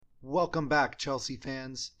Welcome back, Chelsea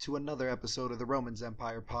fans, to another episode of the Romans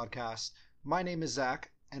Empire podcast. My name is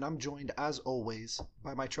Zach, and I'm joined, as always,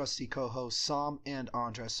 by my trusty co-hosts, Sam and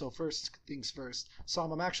Andres. So first things first,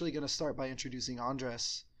 Sam, I'm actually going to start by introducing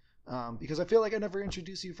Andres, because I feel like I never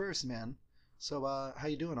introduced you first, man. So, how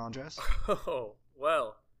you doing, Andres? Oh,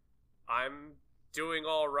 well, I'm doing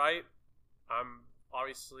all right. I'm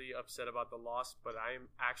obviously upset about the loss, but I'm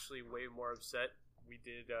actually way more upset. We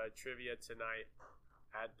did trivia tonight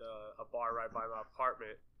at a bar right by my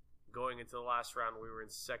apartment. Going into the last round, we were in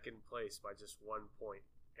second place by just 1 point,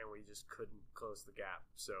 and we just couldn't close the gap.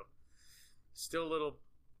 So, still a little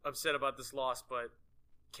upset about this loss, but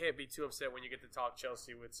can't be too upset when you get to talk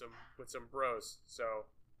Chelsea with some bros. So,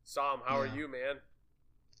 Sam, how are you, man?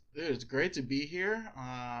 Dude, it's great to be here.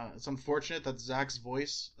 It's unfortunate that Zach's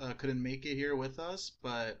voice couldn't make it here with us,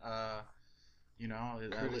 but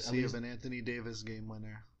Courtesy at least, of an Anthony Davis game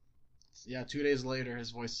winner. yeah, 2 days later,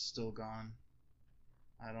 his voice is still gone.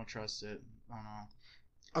 I don't trust it. I don't know.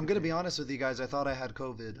 I'm gonna be honest with you guys. I thought I had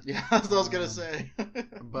COVID. Yeah, that's what I was gonna say.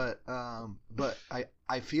 but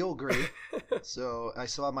I feel great. So I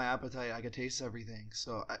still have my appetite. I can taste everything.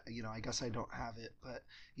 So I guess I don't have it. But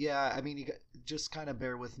yeah, I mean, just kind of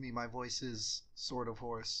bear with me. My voice is sort of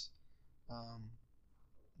hoarse.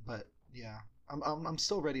 But yeah, I'm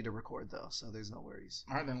still ready to record though. So there's no worries.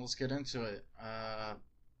 All right, then let's get into it.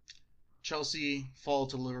 Chelsea fall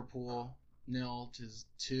to Liverpool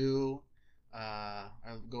 0-2.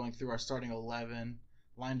 Going through our starting 11,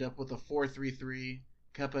 lined up with a 4-3-3,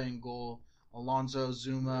 Kepa in goal, Alonso,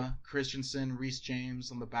 Zuma, Christensen, Reece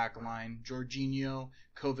James on the back line, Jorginho,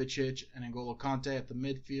 Kovacic, and N'Golo Kante at the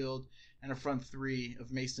midfield, and a front three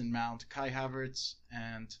of Mason Mount, Kai Havertz,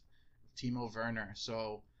 and Timo Werner.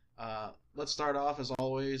 So let's start off, as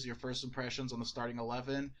always, your first impressions on the starting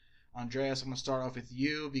 11. Andreas, I'm going to start off with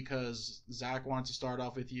you because Zach wanted to start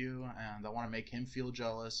off with you, and I want to make him feel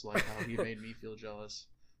jealous like how he made me feel jealous.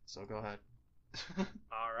 So go ahead.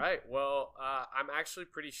 All right. Well, I was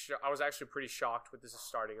actually pretty shocked with this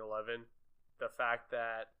starting 11. The fact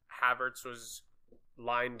that Havertz was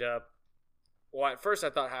lined up. Well, at first I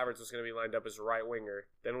thought Havertz was going to be lined up as a right winger.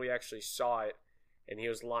 Then we actually saw it, and he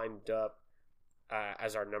was lined up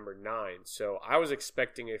as our number 9. So I was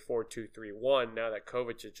expecting a 4-2-3-1 now that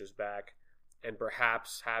Kovacic is back, and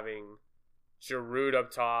perhaps having Giroud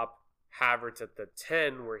up top, Havertz at the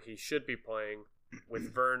 10 where he should be playing,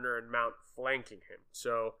 with Werner and Mount flanking him.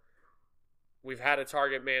 So we've had a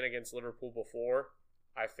target man against Liverpool before.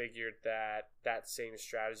 I figured that same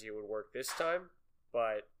strategy would work this time,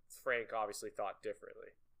 but Frank obviously thought differently.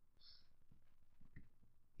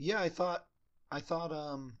 Yeah, I thought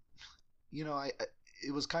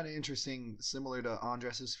it was kind of interesting, similar to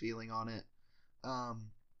Andres's feeling on it.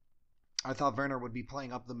 I thought Werner would be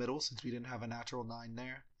playing up the middle since we didn't have a natural 9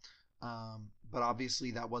 there. But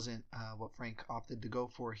obviously that wasn't what Frank opted to go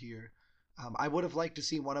for here. I would have liked to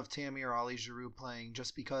see one of Tammy or Ali Giroud playing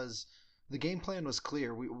just because the game plan was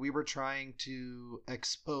clear. We were trying to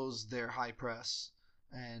expose their high press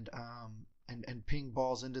and ping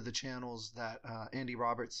balls into the channels that Andy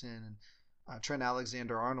Robertson and Trent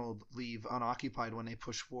Alexander-Arnold leave unoccupied when they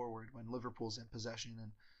push forward when Liverpool's in possession.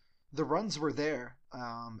 And the runs were there,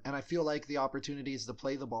 and I feel like the opportunities to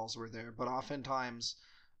play the balls were there, but oftentimes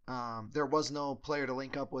there was no player to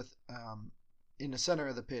link up with in the center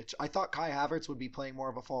of the pitch. I thought Kai Havertz would be playing more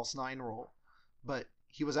of a false 9 role, but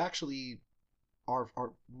he was actually our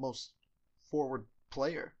most forward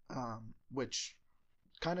player, which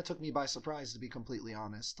kind of took me by surprise, to be completely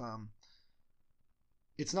honest.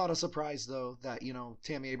 It's not a surprise, though, that,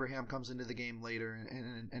 Tammy Abraham comes into the game later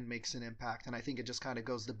and makes an impact. And I think it just kind of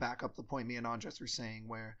goes to back up the point me and Andres were saying,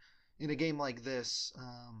 where in a game like this,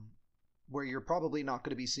 where you're probably not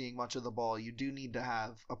going to be seeing much of the ball, you do need to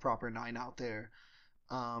have a proper 9 out there,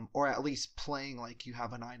 or at least playing like you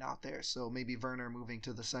have a 9 out there. So maybe Werner moving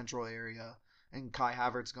to the central area and Kai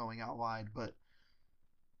Havertz going out wide. But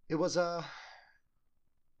it was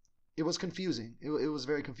confusing. It was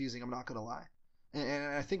very confusing, I'm not going to lie.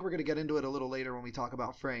 And I think we're going to get into it a little later when we talk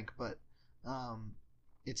about Frank, but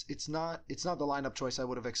it's not the lineup choice I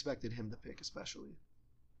would have expected him to pick, especially.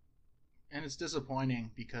 And it's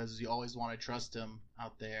disappointing because you always want to trust him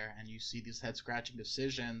out there, and you see these head-scratching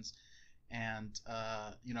decisions, and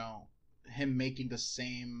him making the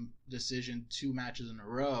same decision 2 matches in a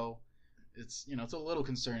row. It's it's a little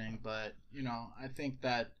concerning, but I think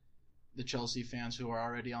that the Chelsea fans who are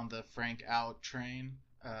already on the Frank out train,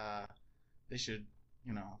 they should,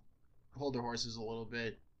 hold their horses a little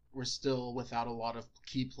bit. We're still without a lot of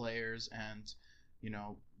key players and,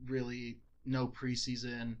 really no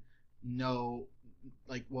preseason, no,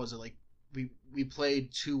 like, what was it, like we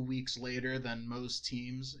played 2 weeks later than most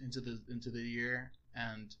teams into the year,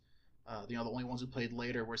 and the only ones who played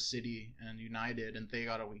later were City and United, and they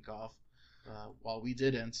got a week off, while we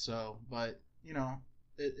didn't. So, but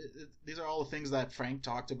these are all the things that Frank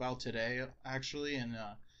talked about today, actually, in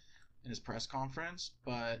his press conference.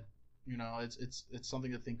 But it's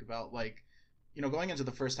something to think about. Like, going into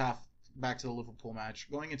the first half, back to the Liverpool match,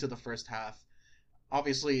 going into the first half,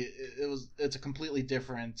 obviously it's a completely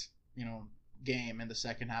different game in the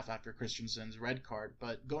second half after Christensen's red card.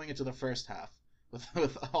 But going into the first half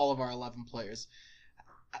with all of our 11 players,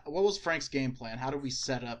 what was Frank's game plan? How did we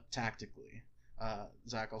set up tactically?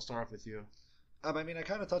 Zach, I'll start off with you. I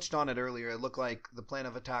kind of touched on it earlier. It looked like the plan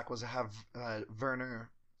of attack was to have Werner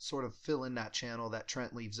sort of fill in that channel that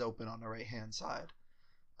Trent leaves open on the right-hand side.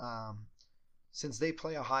 Since they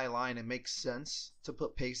play a high line, it makes sense to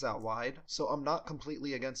put pace out wide. So I'm not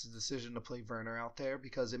completely against the decision to play Werner out there,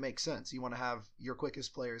 because it makes sense. You want to have your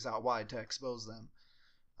quickest players out wide to expose them.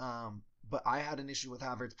 But I had an issue with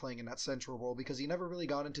Havertz playing in that central role because he never really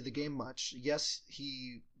got into the game much. Yes,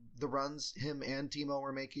 the runs him and Timo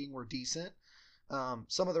were making were decent.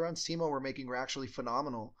 Some of the runs Timo were making were actually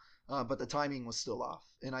phenomenal, but the timing was still off.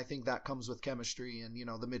 And I think that comes with chemistry and,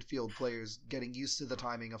 the midfield players getting used to the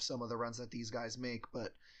timing of some of the runs that these guys make.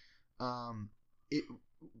 But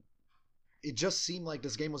it just seemed like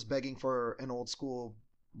this game was begging for an old school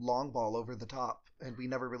long ball over the top, and we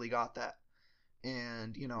never really got that.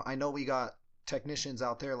 And, I know we got technicians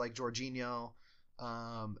out there like Jorginho,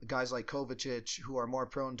 guys like Kovacic, who are more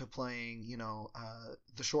prone to playing,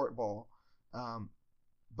 the short ball.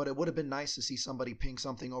 But it would have been nice to see somebody ping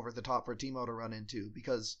something over the top for Timo to run into,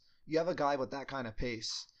 because you have a guy with that kind of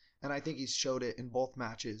pace, and I think he's showed it in both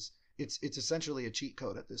matches. It's essentially a cheat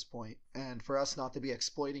code at this point, and for us not to be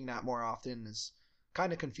exploiting that more often is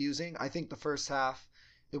kind of confusing. I think the first half,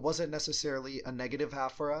 it wasn't necessarily a negative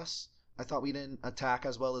half for us. I thought we didn't attack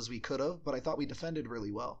as well as we could have, but I thought we defended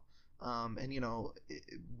really well. And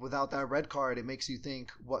without that red card, it makes you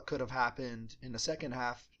think what could have happened in the second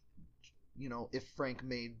half, if Frank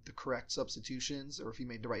made the correct substitutions, or if he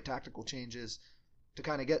made the right tactical changes to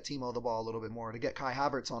kind of get Timo the ball a little bit more, to get Kai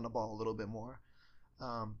Havertz on the ball a little bit more.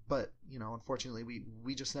 But unfortunately,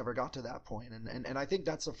 we just never got to that point. And I think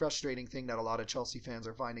that's a frustrating thing that a lot of Chelsea fans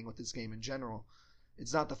are finding with this game in general.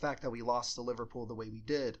 It's not the fact that we lost to Liverpool the way we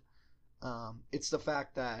did. It's the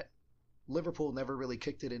fact that Liverpool never really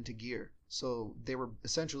kicked it into gear. So they were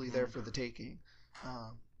essentially there for the taking.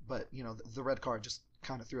 But the red card just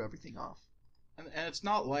kind of threw everything off. And it's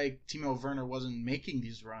not like Timo Werner wasn't making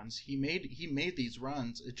these runs. He made these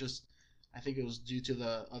runs. It just, I think it was due to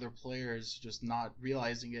the other players just not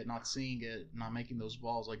realizing it, not seeing it, not making those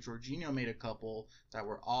balls. Like Jorginho made a couple that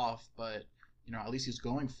were off, but at least he's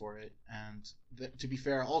going for it. And to be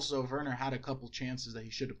fair, also Werner had a couple chances that he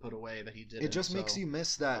should have put away that he didn't. It just makes you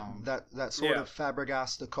miss that sort of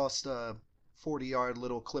Fabregas da Costa 40-yard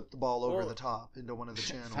little clip the ball over the top into one of the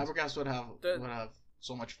channels. Fabregas would have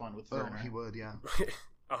so much fun with Werner. He would, yeah.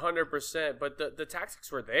 100%. But the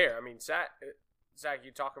tactics were there. I mean, Zach,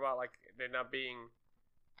 you talk about like they're not being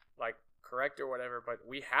like correct or whatever, but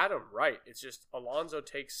we had them right. It's just Alonso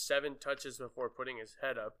takes 7 touches before putting his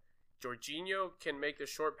head up. Jorginho can make the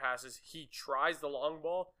short passes. He tries the long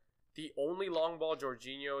ball. The only long ball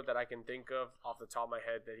Jorginho that I can think of off the top of my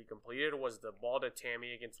head that he completed was the ball to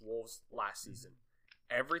Tammy against Wolves last season.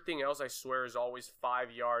 Everything else, I swear, is always 5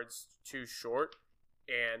 yards too short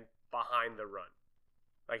and behind the run.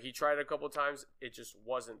 Like, he tried a couple times, it just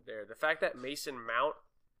wasn't there. The fact that Mason Mount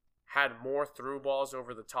had more through balls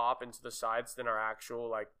over the top into the sides than our actual,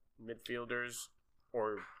 like, midfielders,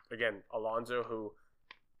 or, again, Alonso, who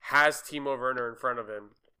has Timo Werner in front of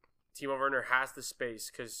him. Timo Werner has the space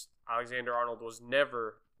because Alexander-Arnold was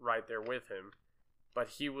never right there with him, but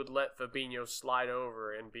he would let Fabinho slide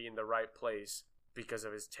over and be in the right place because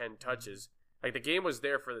of his 10 touches. Like, the game was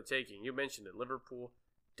there for the taking. You mentioned it. Liverpool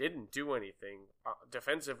didn't do anything.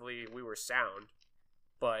 Defensively, we were sound,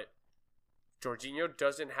 but Jorginho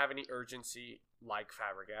doesn't have any urgency like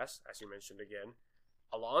Fabregas, as you mentioned again.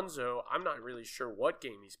 Alonso, I'm not really sure what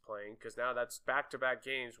game he's playing, because now that's back-to-back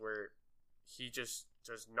games where he just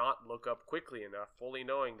does not look up quickly enough, fully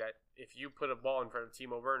knowing that if you put a ball in front of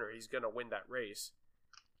Timo Werner, he's going to win that race.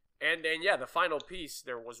 And then, yeah, the final piece,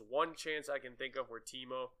 there was one chance I can think of where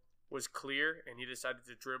Timo was clear, and he decided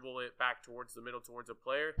to dribble it back towards the middle, towards a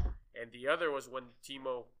player. And the other was when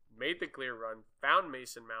Timo made the clear run, found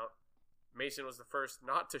Mason Mount. Mason was the first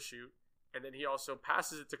not to shoot. And then he also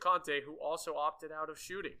passes it to Conte, who also opted out of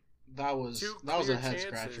shooting. That was a head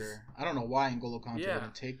scratcher. I don't know why N'Golo Kante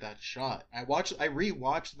didn't take that shot. I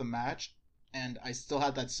rewatched the match and I still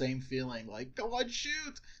had that same feeling, like, go on,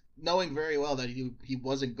 shoot, knowing very well that he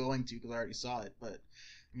wasn't going to, because I already saw it. But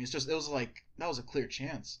I mean, it was like that was a clear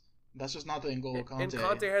chance. That's just not the N'Golo Kante. And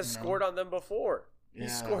Conte has scored on them before. He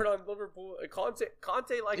scored on Liverpool.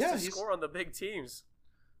 Conte likes to score on the big teams.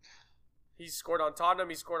 He's scored on Tottenham.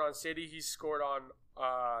 He scored on City. He scored on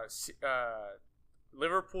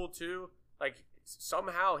Liverpool too. Like,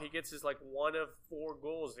 somehow he gets his 1 of 4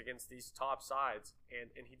 goals against these top sides,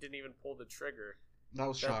 and he didn't even pull the trigger. That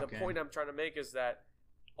was shocking. The point I'm trying to make is that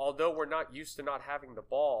although we're not used to not having the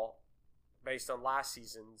ball based on last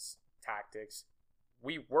season's tactics,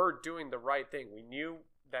 we were doing the right thing. We knew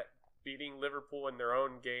that beating Liverpool in their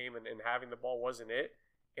own game and having the ball wasn't it,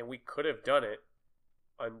 and we could have done it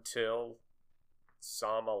until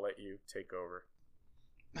I'll let you take over.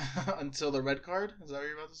 Until the red card? Is that what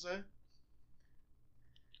you're about to say?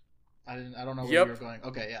 I don't know where you were going.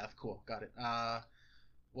 Okay, yeah, cool, got it.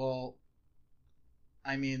 Well,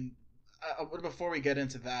 I mean, before we get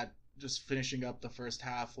into that, just finishing up the first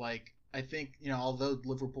half, I think, although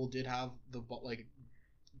Liverpool did have the ball,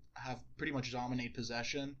 have pretty much dominate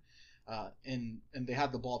possession, and they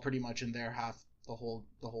had the ball pretty much in their half the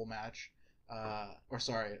whole match,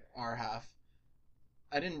 our half.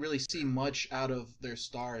 I didn't really see much out of their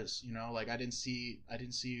stars, I didn't see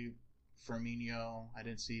Firmino, I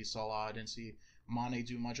didn't see Salah, I didn't see Mane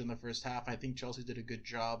do much in the first half. I think Chelsea did a good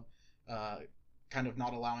job, kind of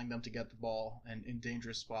not allowing them to get the ball and in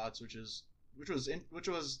dangerous spots, which was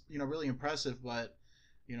really impressive. But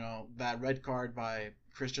that red card by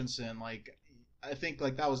Christensen, I think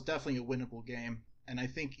that was definitely a winnable game, and I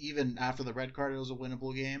think even after the red card it was a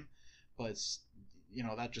winnable game, but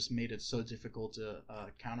that just made it so difficult to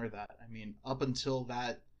counter that. I mean, up until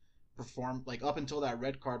that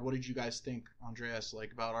red card, what did you guys think, Andreas,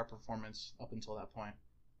 about our performance up until that point?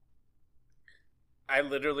 I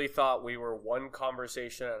literally thought we were one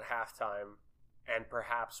conversation at halftime and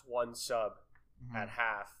perhaps one sub at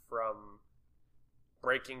half from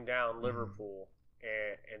breaking down Liverpool.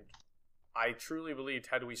 And I truly believed,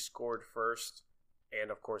 had we scored first,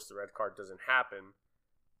 and of course the red card doesn't happen,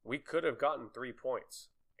 we could have gotten 3 points,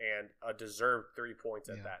 and a deserved 3 points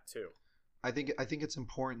at that too. I think it's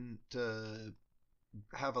important to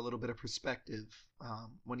have a little bit of perspective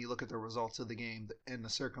when you look at the results of the game and the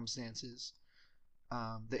circumstances.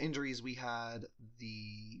 The injuries we had,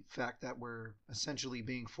 the fact that we're essentially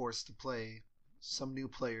being forced to play some new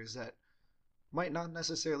players that might not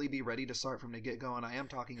necessarily be ready to start from the get-go, and I am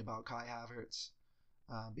talking about Kai Havertz,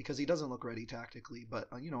 because he doesn't look ready tactically, but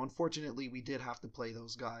unfortunately we did have to play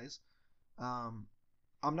those guys. I'm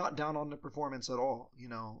not down on the performance at all.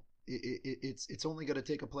 It's only going to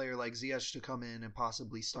take a player like Ziyech to come in and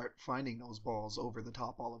possibly start finding those balls over the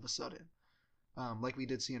top all of a sudden, like we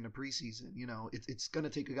did see in the preseason. It's going to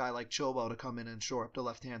take a guy like Chilwell to come in and shore up the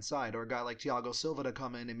left-hand side, or a guy like Thiago Silva to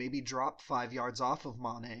come in and maybe drop 5 yards off of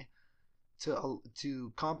Mane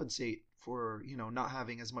to compensate for not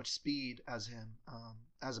having as much speed as him,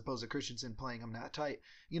 as opposed to Christensen playing him that tight.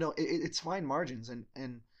 It's fine margins,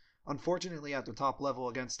 and unfortunately at the top level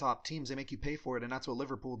against top teams they make you pay for it, and that's what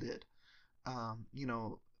Liverpool did.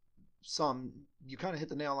 You kind of hit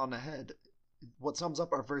the nail on the head. What sums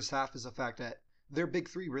up our first half is the fact that their big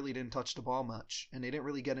three really didn't touch the ball much, and they didn't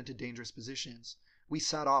really get into dangerous positions. We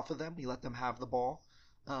sat off of them, we let them have the ball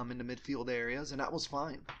in the midfield areas, and that was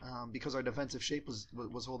fine, because our defensive shape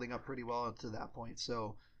was holding up pretty well up to that point.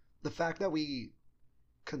 So the fact that we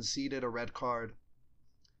conceded a red card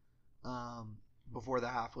before the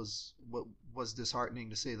half was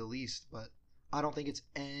disheartening, to say the least, but I don't think it's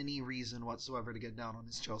any reason whatsoever to get down on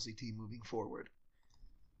this Chelsea team moving forward.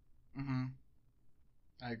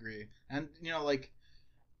 I agree. And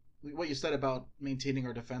what you said about maintaining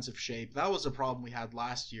our defensive shape, that was a problem we had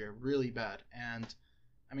last year, really bad. And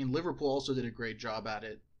I mean, Liverpool also did a great job at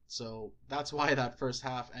it, so that's why that first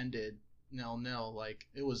half ended 0-0.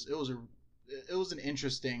 It was an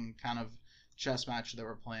interesting kind of chess match that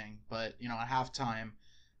we're playing. But at halftime,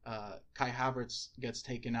 Kai Havertz gets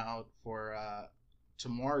taken out for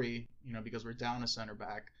Tomori, because we're down a center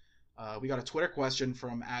back. We got a Twitter question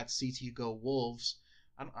from @CTGoWolves.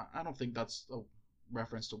 I don't think that's a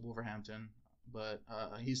reference to Wolverhampton, but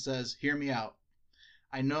he says, "Hear me out.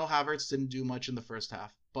 I know Havertz didn't do much in the first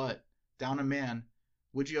half, but down a man,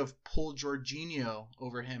 would you have pulled Jorginho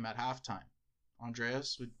over him at halftime?"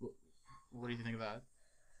 Andreas, what do you think of that?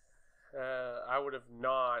 I would have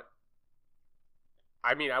not.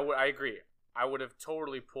 I mean, I agree. I would have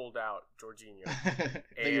totally pulled out Jorginho. I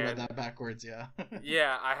think you read that backwards, yeah.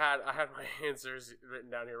 Yeah, I had my answers written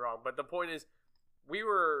down here wrong. But the point is, we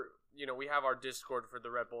have our Discord for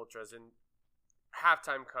the Red Ultras, and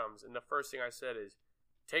halftime comes, and the first thing I said is,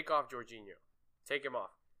 take off Jorginho. Take him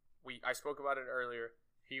off. I spoke about it earlier.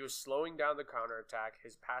 He was slowing down the counterattack.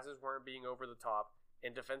 His passes weren't being over the top.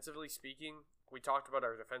 And defensively speaking, we talked about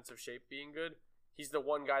our defensive shape being good. He's the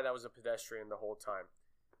one guy that was a pedestrian the whole time.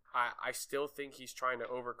 I still think he's trying to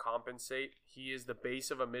overcompensate. He is the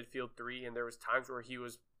base of a midfield three, and there was times where he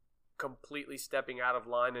was completely stepping out of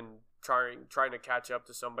line and trying to catch up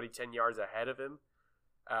to somebody 10 yards ahead of him,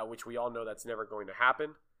 which we all know that's never going to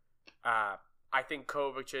happen. I think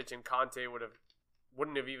Kovacic and Conte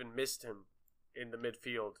wouldn't have even missed him in the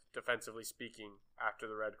midfield, defensively speaking, after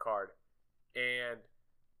the red card. And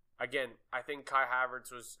again, I think Kai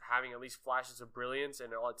Havertz was having at least flashes of brilliance,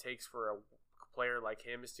 and all it takes for a player like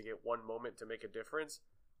him is to get one moment to make a difference.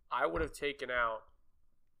 I would have taken out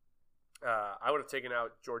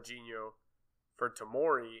Jorginho for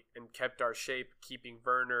Tomori and kept our shape, keeping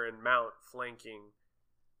Werner and Mount flanking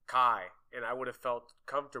Kai, and I would have felt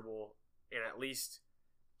comfortable and at least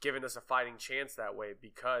given us a fighting chance that way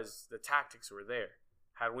because the tactics were there.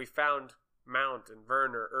 Had we found Mount and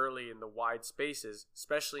Werner early in the wide spaces,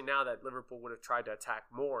 especially now that Liverpool would have tried to attack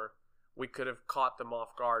more, we could have caught them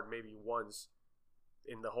off guard maybe once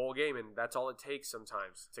in the whole game, and that's all it takes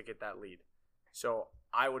sometimes to get that lead. So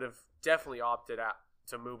I would have definitely opted out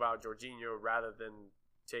to move out Jorginho rather than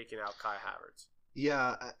taking out Kai Havertz.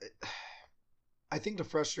 Yeah, I think the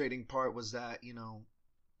frustrating part was that,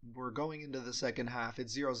 we're going into the second half.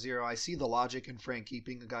 It's 0-0. I see the logic in Frank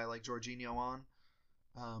keeping a guy like Jorginho on,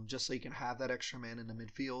 just so you can have that extra man in the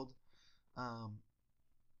midfield.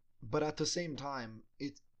 But at the same time,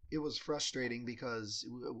 it was frustrating because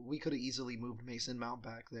we could have easily moved Mason Mount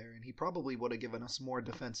back there, and he probably would have given us more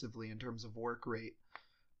defensively in terms of work rate,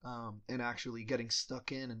 and actually getting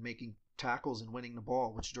stuck in and making tackles and winning the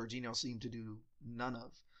ball, which Jorginho seemed to do none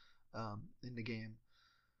of in the game.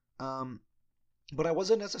 But I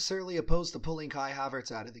wasn't necessarily opposed to pulling Kai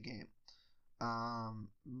Havertz out of the game.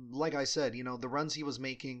 Like I said, the runs he was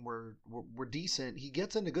making were decent. He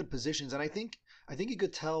gets into good positions, and I think you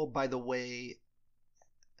could tell by the way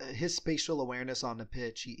his spatial awareness on the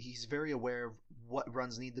pitch. He's very aware of what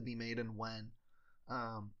runs need to be made and when.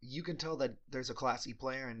 You can tell that there's a classy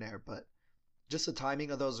player in there, but just the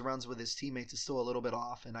timing of those runs with his teammates is still a little bit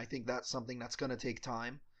off, and I think that's something that's going to take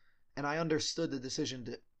time. And I understood the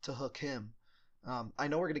decision to hook him. I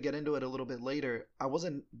know we're going to get into it a little bit later. I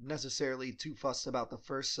wasn't necessarily too fussed about the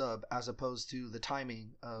first sub as opposed to the timing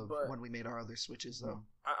of when we made our other switches, though.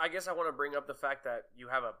 I guess I want to bring up the fact that you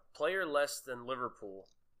have a player less than Liverpool.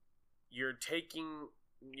 You're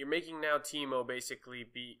making now Timo basically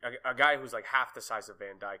be a guy who's like half the size of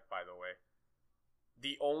Van Dijk, by the way.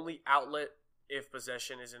 The only outlet if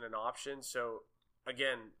possession isn't an option. So,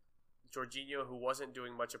 again, Jorginho, who wasn't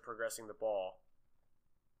doing much of progressing the ball,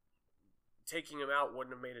 taking him out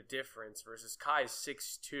wouldn't have made a difference versus Kai is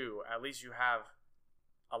 6'2". At least you have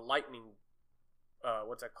a lightning,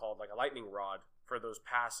 what's that called? Like a lightning rod for those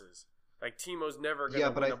passes. Like Timo's never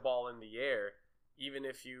going to win a ball in the air, even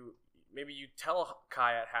if maybe you tell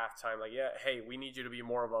Kai at halftime, like, yeah, hey, we need you to be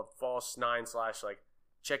more of a false nine / like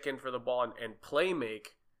check in for the ball and play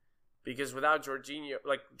make, because without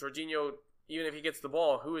Jorginho, even if he gets the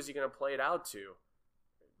ball, who is he going to play it out to?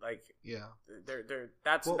 Like, yeah,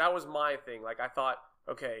 that was my thing. Like, I thought,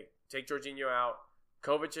 okay, take Jorginho out.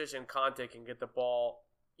 Kovacic and Conte can get the ball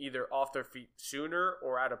either off their feet sooner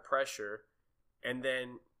or out of pressure, and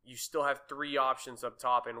then you still have three options up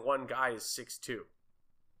top, and one guy is 6'2".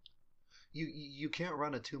 You can't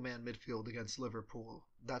run a two-man midfield against Liverpool.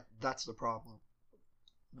 That's the problem.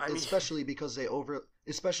 Especially because they overload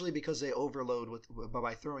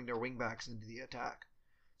by throwing their wingbacks into the attack.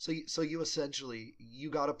 So you essentially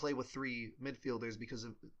got to play with three midfielders because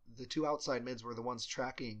of the two outside mids were the ones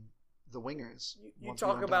tracking the wingers. You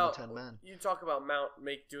talk about 10 men. You talk about Mount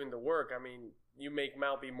doing the work. I mean, you make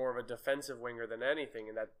Mount be more of a defensive winger than anything,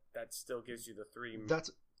 and that still gives you the three.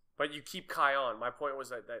 But you keep Kai on. My point was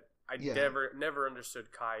that I never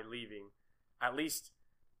understood Kai leaving, at least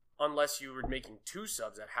unless you were making two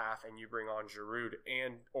subs at half and you bring on Giroud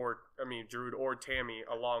or Tammy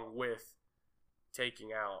along with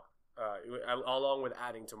taking out, along with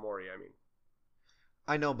adding Tomori. I mean,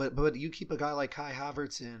 I know, but you keep a guy like Kai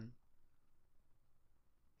Havertz in.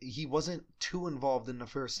 He wasn't too involved in the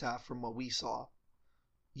first half from what we saw.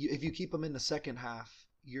 If you keep him in the second half,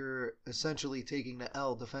 you're essentially taking the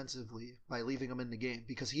L defensively by leaving him in the game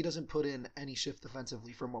because he doesn't put in any shift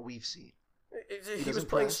defensively from what we've seen. He was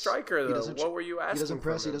playing striker, though. What were you asking? He doesn't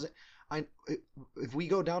press. He doesn't. If we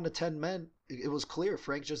go down to 10 men, it was clear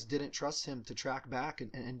Frank just didn't trust him to track back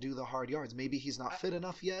and do the hard yards. Maybe he's not fit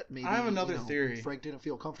enough yet. Maybe I have another theory. Frank didn't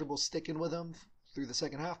feel comfortable sticking with him. through the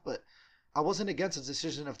second half. But I wasn't against the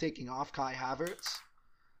decision of taking off Kai Havertz.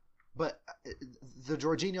 But the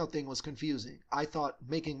Jorginho thing was confusing. I thought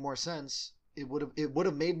making more sense. It would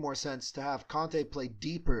have made more sense to have Conte play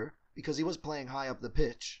deeper because he was playing high up the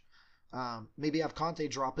pitch. Maybe have Conte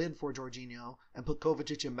drop in for Jorginho and put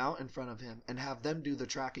Kovacic and Mount in front of him and have them do the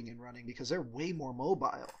tracking and running because they're way more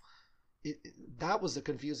mobile. That was the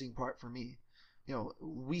confusing part for me.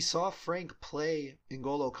 We saw Frank play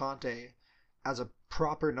N'Golo Conte as a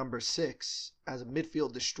proper number 6, as a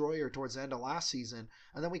midfield destroyer towards the end of last season,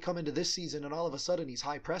 and then we come into this season and all of a sudden he's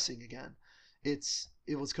high pressing again.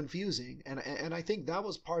 It was confusing, and I think that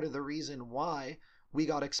was part of the reason why we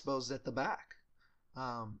got exposed at the back,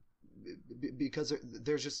 because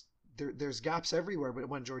there's gaps everywhere. But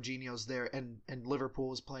when Jorginho's there and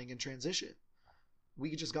Liverpool is playing in transition,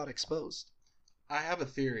 we just got exposed. I have a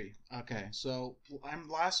theory. Okay, so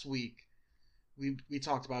last week we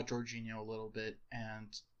talked about Jorginho a little bit,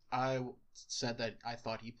 and I said that I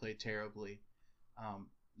thought he played terribly.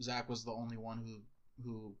 Zach was the only one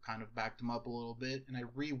who kind of backed him up a little bit, and I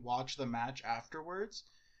rewatched the match afterwards,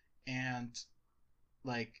 and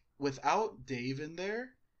like without Dave in there,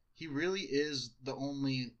 he really is the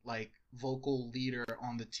only like vocal leader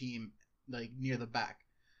on the team, like near the back.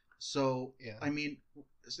 So yeah. I mean,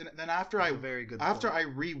 then after I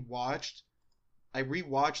rewatched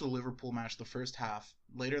the Liverpool match, the first half,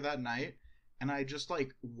 later that night, and I just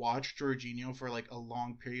like watched Jorginho for like a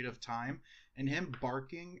long period of time, and him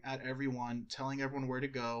barking at everyone, telling everyone where to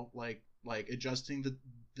go, like adjusting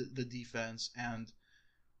the defense, and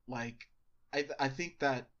like I think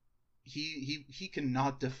that he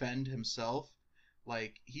cannot defend himself.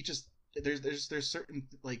 Like he just there's certain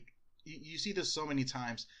like you see this so many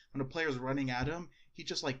times when a player's running at him, he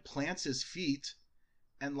just like plants his feet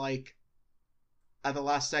and like at the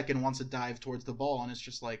last second wants to dive towards the ball, and it's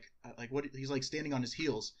just like what he's like standing on his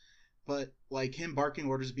heels. But like him barking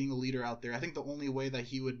orders, being a leader out there, I think the only way that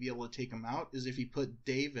he would be able to take him out is if he put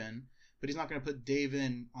Dave in, but he's not going to put Dave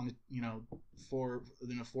in on a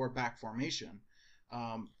 4-back formation.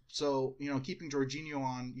 So keeping Jorginho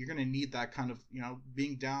on, you're going to need that kind of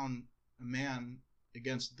being down a man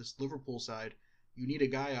against this Liverpool side. You need a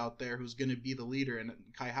guy out there who's going to be the leader, and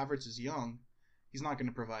Kai Havertz is young. He's not going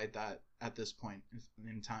to provide that at this point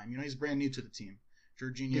in time. He's brand new to the team.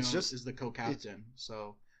 Jorginho is the co-captain,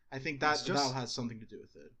 so I think that has something to do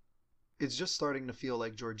with it. It's just starting to feel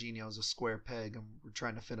like Jorginho is a square peg, and we're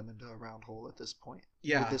trying to fit him into a round hole at this point.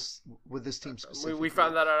 Yeah, with this team specifically. We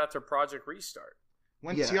found that out after Project Restart.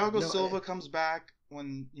 When Thiago Silva comes back,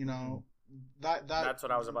 when that's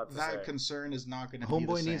what I was about to say. That concern is not going to be the same.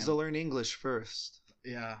 Homeboy needs to learn English first.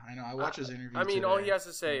 Yeah, I know. I watch his interview. I mean, today. all he has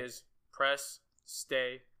to say is press,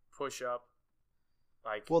 stay, push up.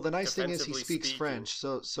 Well, the nice thing is he speaks French,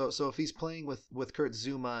 so if he's playing with Kurt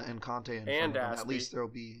Zouma and Conte in front of him, at least there'll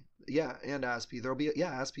be and Aspie.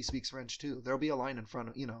 Aspie speaks French too. There'll be a line in front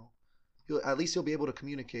of at least he'll be able to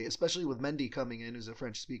communicate, especially with Mendy coming in, who's a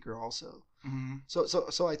French speaker also. Mm-hmm.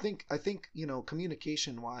 So I think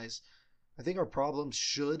communication wise, I think our problems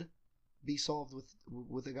should be solved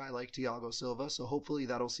with a guy like Thiago Silva. So hopefully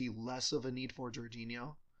that'll see less of a need for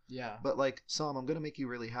Jorginho. Yeah. But like Sam, I'm gonna make you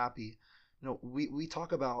really happy. We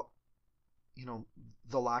talk about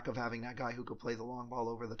the lack of having that guy who could play the long ball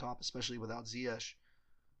over the top, especially without Ziyech.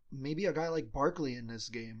 Maybe a guy like Barkley in this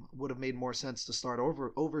game would have made more sense to start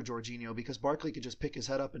over Jorginho, because Barkley could just pick his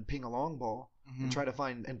head up and ping a long ball and try to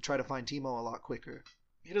find Timo a lot quicker.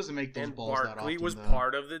 He doesn't make those balls that often. Barkley was though.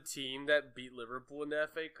 part of the team that beat Liverpool in the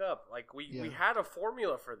FA Cup. Like we had a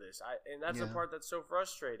formula for this, and that's the part that's so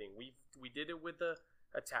frustrating. We did it with the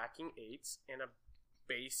attacking 8s and a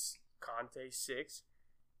base Conte 6.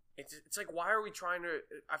 It's like, why are we trying to?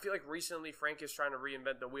 I feel like recently Frank is trying to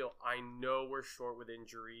reinvent the wheel. I know we're short with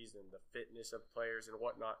injuries and the fitness of players and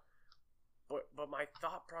whatnot, but my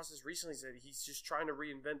thought process recently is that he's just trying to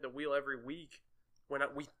reinvent the wheel every week. When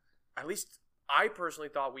I personally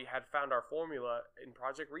thought we had found our formula in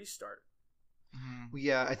Project Restart. Mm-hmm.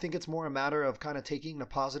 Yeah, I think it's more a matter of kind of taking the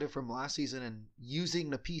positive from last season and using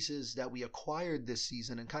the pieces that we acquired this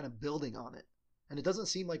season and kind of building on it. And it doesn't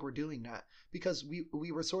seem like we're doing that, because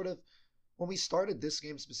we were sort of, when we started this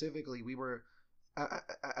game specifically, we were,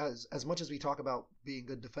 as much as we talk about being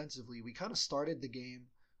good defensively, we kind of started the game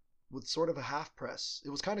with sort of a half press. It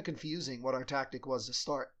was kind of confusing what our tactic was to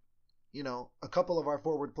start. A couple of our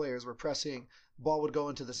forward players were pressing, ball would go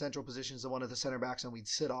into the central positions of one of the center backs and we'd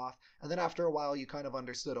sit off. And then after a while, you kind of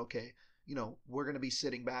understood, okay, we're going to be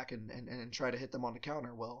sitting back and try to hit them on the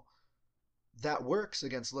counter. Well, that works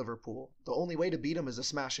against Liverpool. The only way to beat them is a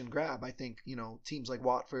smash and grab. I think, teams like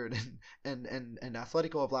Watford and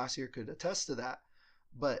Atletico of last year could attest to that.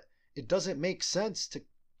 But it doesn't make sense to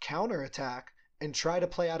counterattack and try to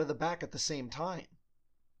play out of the back at the same time.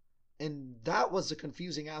 And that was the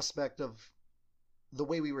confusing aspect of the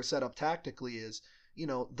way we were set up tactically is,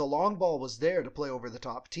 the long ball was there to play over the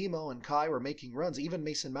top. Timo and Kai were making runs. Even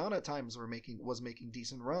Mason Mount at times was making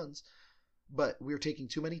decent runs. But we were taking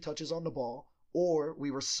too many touches on the ball, or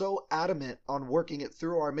we were so adamant on working it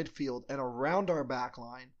through our midfield and around our back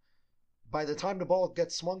line. By the time the ball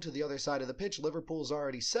gets swung to the other side of the pitch, Liverpool's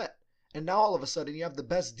already set. And now all of a sudden you have the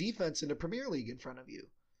best defense in the Premier League in front of you.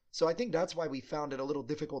 So I think that's why we found it a little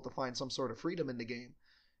difficult to find some sort of freedom in the game.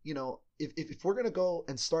 If we're going to go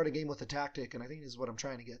and start a game with a tactic, and I think this is what I'm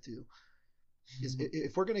trying to get to, is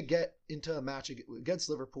if we're going to get into a match against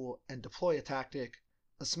Liverpool and deploy a tactic,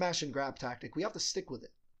 a smash and grab tactic, we have to stick with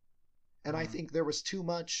it. And I think there was too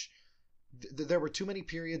much, there were too many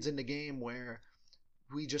periods in the game where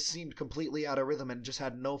we just seemed completely out of rhythm and just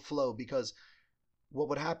had no flow, because what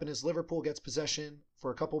would happen is Liverpool gets possession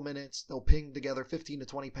for a couple minutes. They'll ping together 15 to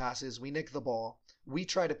 20 passes. We nick the ball. We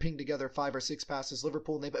try to ping together 5 or 6 passes.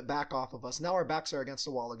 Liverpool nip it back off of us. Now our backs are against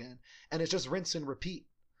the wall again. And it's just rinse and repeat.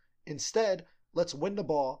 Instead, let's win the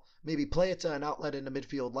ball. Maybe play it to an outlet in the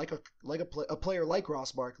midfield like a player like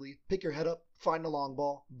Ross Barkley. Pick your head up, find the long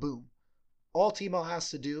ball, boom. All Timo has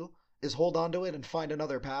to do is hold on to it and find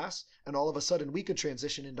another pass, and all of a sudden we could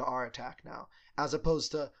transition into our attack now, as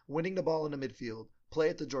opposed to winning the ball in the midfield, play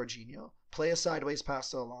it to Jorginho, play a sideways pass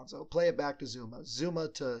to Alonso, play it back to Zuma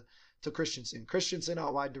to Christensen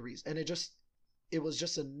out wide to Reece. And it was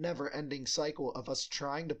just a never-ending cycle of us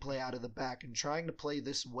trying to play out of the back and trying to play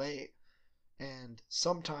this way. And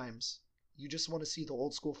sometimes you just want to see the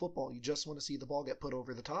old school football. You just want to see the ball get put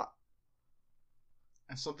over the top.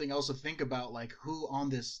 And something else to think about, like who on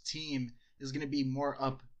this team is going to be more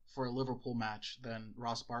up for a Liverpool match than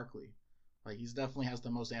Ross Barkley. Like he's definitely has the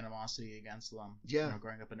most animosity against them. Yeah.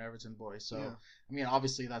 Growing up an Everton boy. So, yeah. I mean,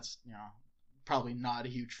 obviously that's, probably not a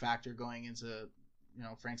huge factor going into,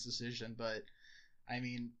 Frank's decision. But, I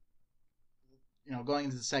mean, going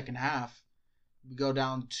into the second half, we go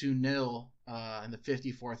down 2-0 in the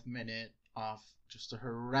 54th minute off just a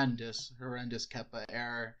horrendous Kepa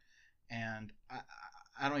error. And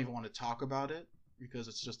I don't even want to talk about it because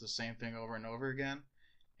it's just the same thing over and over again.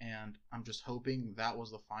 And I'm just hoping that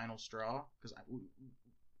was the final straw, because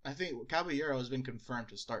I think Caballero has been confirmed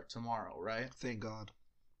to start tomorrow, right? Thank God.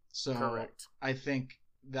 So Correct. I think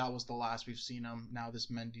that was the last we've seen him. Now this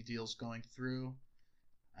Mendy deal's going through.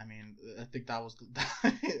 I mean, I think that was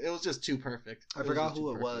it was just too perfect. I forgot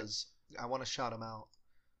who it was. I want to shout him out.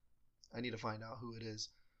 I need to find out who it is.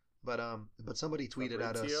 But somebody tweeted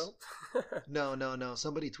at us. No.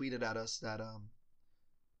 Somebody tweeted at us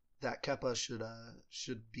that Kepa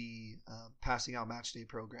should be passing out match day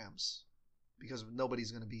programs, because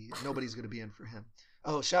nobody's gonna be in for him.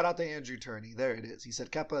 Oh, shout out to Andrew Turney. There it is. He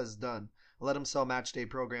said Kepa is done. Let him sell match day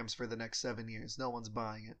programs for the next 7 years. No one's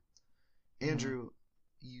buying it. Andrew,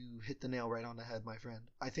 you hit the nail right on the head, my friend.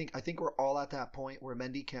 I think we're all at that point where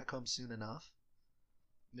Mendy can't come soon enough.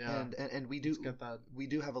 Yeah, and we do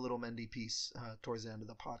have a little Mendy piece towards the end of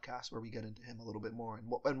the podcast where we get into him a little bit more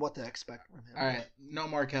and what to expect from him. All right, no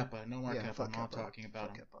more Kepa. I'm not talking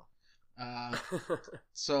about him.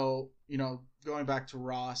 So going back to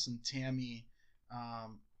Ross and Tammy,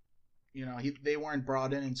 they weren't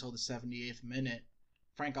brought in until the 78th minute.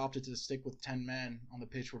 Frank opted to stick with 10 men on the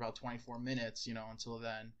pitch for about 24 minutes. Until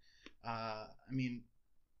then. I mean,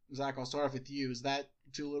 Zach, I'll start off with you. Is that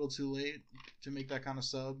too little too late to make that kind of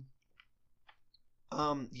sub?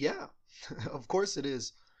 Yeah, of course it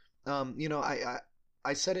is.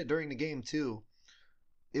 I said it during the game too.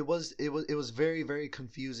 It was very, very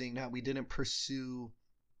confusing that we didn't pursue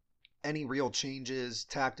any real changes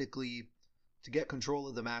tactically to get control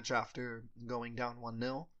of the match after going down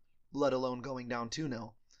 1-0, let alone going down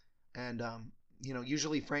 2-0. And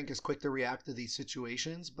usually Frank is quick to react to these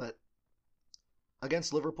situations, but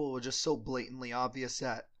against Liverpool, it was just so blatantly obvious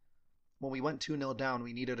that when we went 2-0 down,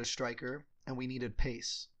 we needed a striker and we needed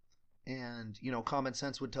pace. And, common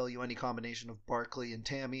sense would tell you any combination of Barkley and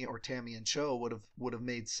Tammy or Tammy and Cho would have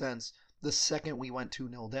made sense the second we went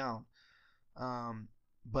 2-0 down.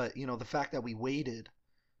 But, the fact that we waited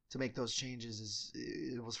to make those changes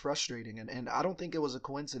it was frustrating. And I don't think it was a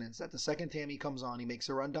coincidence that the second Tammy comes on, he makes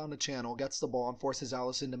a run down the channel, gets the ball, and forces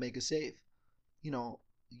Alisson to make a save.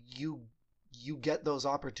 You get those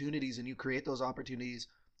opportunities and you create those opportunities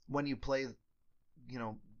when you play,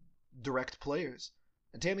 direct players.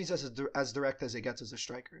 And Tammy's as direct as it gets as a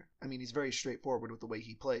striker. I mean, he's very straightforward with the way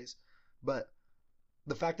he plays. But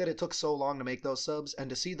the fact that it took so long to make those subs and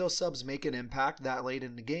to see those subs make an impact that late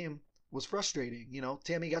in the game was frustrating. You know,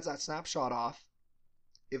 Tammy gets that snapshot off.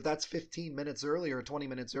 If that's 15 minutes earlier or 20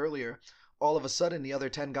 minutes earlier, all of a sudden the other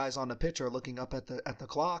 10 guys on the pitch are looking up at the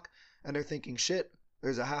clock and they're thinking, shit,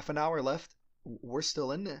 there's a half an hour left. We're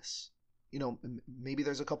still in this. You know, maybe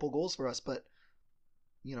there's a couple goals for us, but,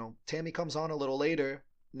 you know, Tammy comes on a little later.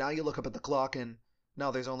 Now you look up at the clock and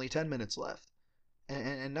now there's only 10 minutes left.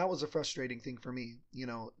 And that was a frustrating thing for me. You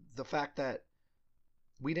know, the fact that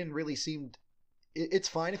we didn't really seem... It's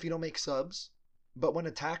fine if you don't make subs, but when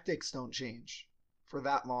the tactics don't change for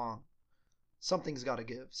that long, something's got to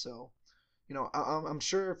give. So, you know, I'm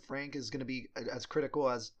sure Frank is going to be as critical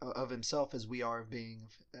as of himself as we are being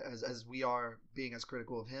as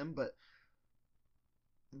critical of him, but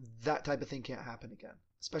that type of thing can't happen again,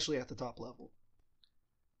 especially at the top level.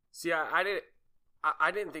 See, I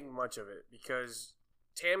didn't think much of it because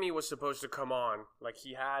Tammy was supposed to come on. Like,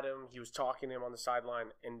 he had him, he was talking to him on the sideline,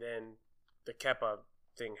 and then the Kepa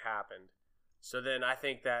thing happened. So then I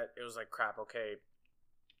think that it was like, crap, okay,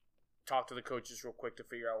 talk to the coaches real quick to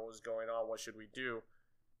figure out what was going on, what should we do.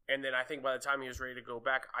 And then I think by the time he was ready to go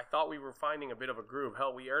back, I thought we were finding a bit of a groove.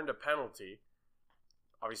 Hell, we earned a penalty.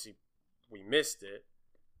 Obviously, we missed it.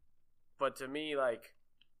 But to me, like,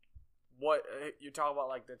 what you talk about,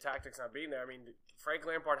 like the tactics not being there. I mean, Frank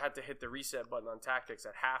Lampard had to hit the reset button on tactics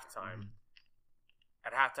at halftime. Mm-hmm.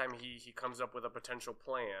 At halftime, he comes up with a potential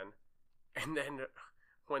plan, and then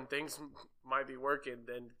when things might be working,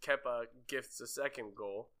 then Kepa gifts a second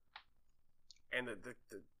goal, and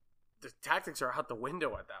the tactics are out the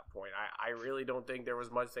window at that point. I really don't think there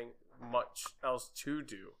was much else to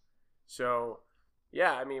do. So,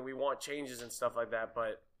 yeah, I mean, we want changes and stuff like that,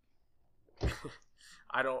 but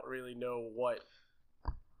I don't really know what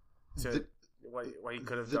he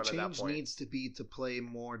could have done at that point. The change needs to be to play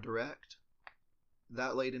more direct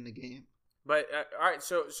that late in the game. But all right,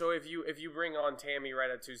 so if you bring on Tammy right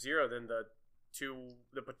at 2-0, then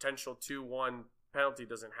the potential 2-1 penalty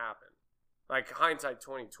doesn't happen. Like, hindsight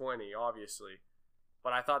 2020, obviously.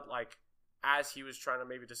 But I thought, like, as he was trying to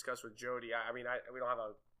maybe discuss with Jody, we don't have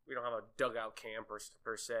a dugout camp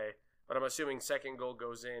per se. But I'm assuming second goal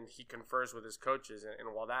goes in, he confers with his coaches, and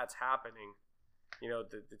while that's happening, you know,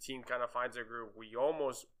 the team kind of finds their groove.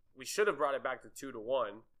 We should have brought it back to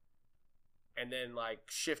 2-1, and then, like,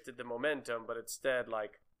 shifted the momentum, but instead,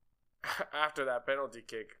 like, after that penalty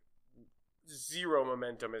kick, zero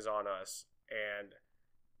momentum is on us, and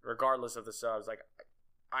regardless of the subs, like,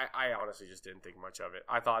 I honestly just didn't think much of it.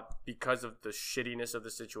 I thought because of the shittiness of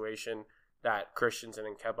the situation that Christensen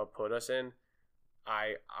and Kepa put us in,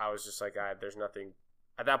 I was just like, there's nothing.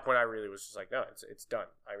 At that point, I really was just like, no, it's done.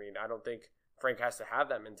 I mean, I don't think Frank has to have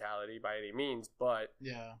that mentality by any means, but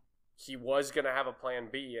yeah, he was going to have a plan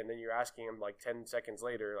B, and then you're asking him like 10 seconds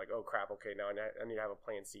later, like, oh, crap, okay, now I need to have a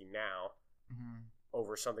plan C now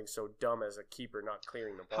over something so dumb as a keeper not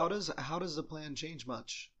clearing the ball. How does the plan change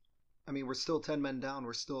much? I mean, we're still 10 men down.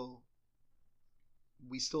 We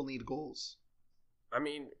still need goals. I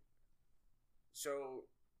mean, so...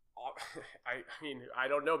 I mean, I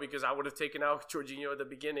don't know, because I would have taken out Jorginho at the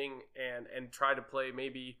beginning and tried to play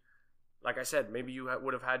maybe, like I said, maybe you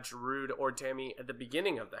would have had Giroud or Tammy at the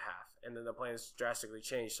beginning of the half, and then the plans drastically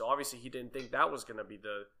changed. So obviously he didn't think that was going to be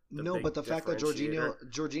the no, big but the fact that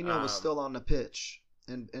Jorginho was still on the pitch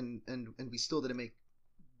and we still didn't make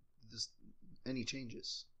any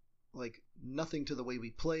changes, like nothing to the way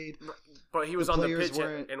we played. But he was on the pitch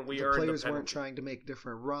and we earned the players penalty. Weren't trying to make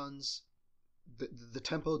different runs. The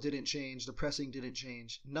tempo didn't change. The pressing didn't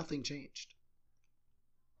change. Nothing changed.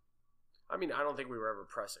 I mean, I don't think we were ever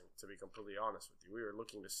pressing, to be completely honest with you. We were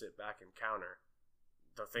looking to sit back and counter.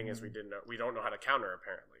 The thing is, we don't know how to counter,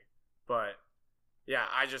 apparently. But yeah,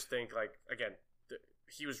 I just think, like, again,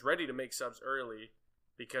 he was ready to make subs early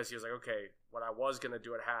because he was like, okay, what I was gonna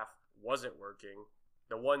do at half wasn't working.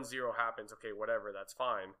 The 1-0 happens. Okay, whatever, that's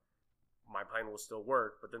fine. My plan will still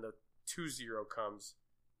work. But then the 2-0 comes.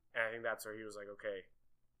 And I think that's where he was like, okay,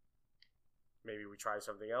 maybe we try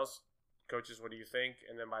something else. Coaches, what do you think?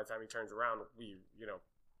 And then by the time he turns around,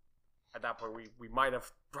 at that point, we might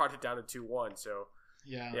have brought it down to 2-1. So,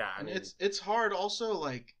 yeah. I mean, it's hard also,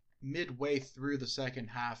 like, midway through the second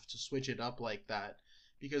half to switch it up like that.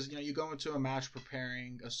 Because, you know, you go into a match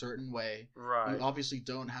preparing a certain way. Right. You obviously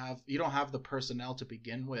don't have the personnel to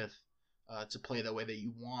begin with. To play the way that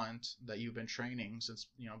you want, that you've been training since,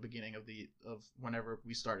 you know, beginning of whenever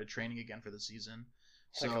we started training again for the season.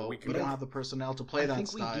 So we don't have the personnel to play that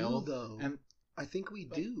style. I think we do, though. And I think we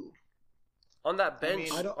do. On that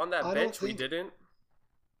bench, we didn't.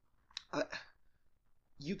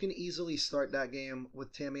 you can easily start that game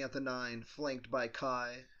with Tammy at the 9, flanked by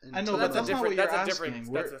Kai. And I know, So but that's a that's not what different. you're That's a asking.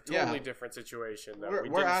 different. That's a totally different situation. Though. We're We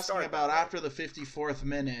didn't asking start about that way. after the 54th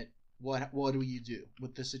minute, what do you do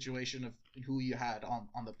with the situation of who you had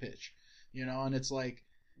on the pitch, and it's like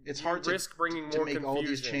it's You hard to risk bringing to more make all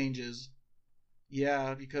these confusion. changes.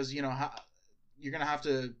 Yeah, because you're gonna have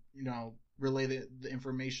to relay the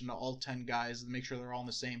information to all 10 guys and make sure they're all on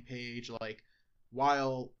the same page, like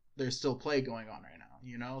while there's still play going on right now.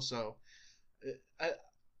 So I,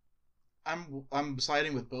 I'm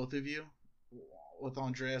siding with both of you, with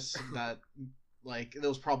Andreas that like there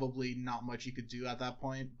was probably not much you could do at that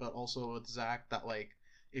point, but also with Zach that like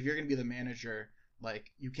if you're gonna be the manager,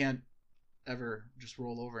 like you can't ever just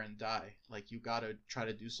roll over and die. Like you gotta try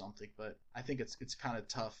to do something. But I think it's kind of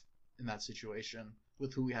tough in that situation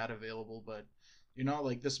with who we had available. But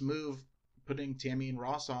like this move, putting Tammy and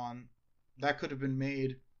Ross on, that could have been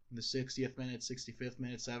made in the 60th minute, 65th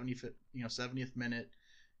minute, 70th minute.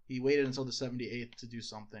 He waited until the 78th to do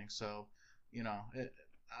something. So, and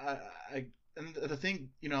the thing,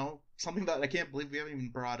 something that I can't believe we haven't even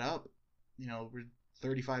brought up. We're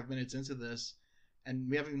 35 minutes into this, and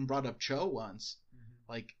we haven't even brought up Cho once.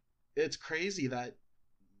 Mm-hmm. Like, it's crazy that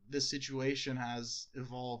this situation has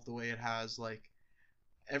evolved the way it has. Like,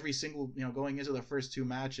 every single, going into the first 2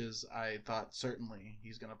 matches, I thought certainly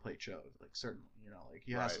he's going to play Cho. Like, certainly, like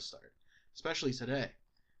he has to start, especially today.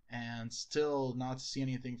 And still not to see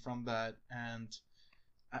anything from that. And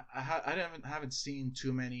I haven't seen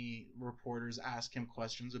too many reporters ask him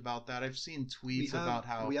questions about that. I've seen tweets about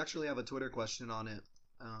how we actually have a Twitter question on it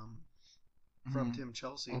from Tim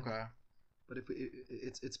Chelsea. Okay, but if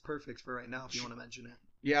it's perfect for right now if you want to mention it.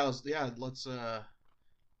 Let's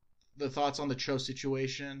the thoughts on the Cho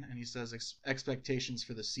situation, and he says expectations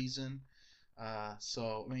for the season.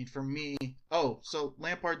 So I mean, for me, so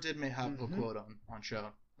Lampard did have a quote on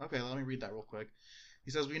Cho. Okay, let me read that real quick. He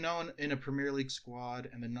says, "We know in a Premier League squad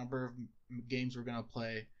and the number of games we're going to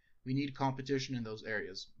play, we need competition in those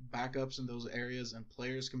areas, backups in those areas, and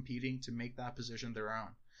players competing to make that position their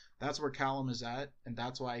own. That's where Callum is at, and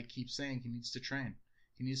that's why I keep saying he needs to train.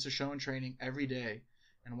 He needs to show in training every day,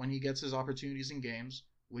 and when he gets his opportunities in games,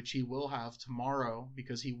 which he will have tomorrow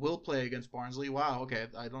because he will play against Barnsley." Wow, okay,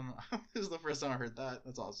 I don't know. This is the first time I heard that.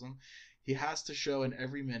 That's awesome. He has to show in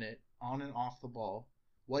every minute, on and off the ball,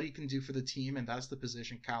 what he can do for the team, and that's the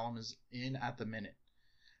position Callum is in at the minute.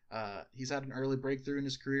 He's had an early breakthrough in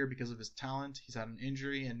his career because of his talent. He's had an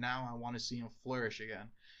injury, and now I want to see him flourish again.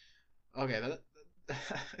 Okay,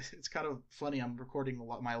 it's kind of funny. I'm recording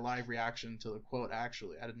my live reaction to the quote,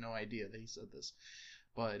 actually. I had no idea that he said this.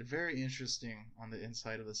 But very interesting on the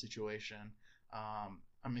inside of the situation.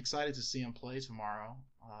 I'm excited to see him play tomorrow.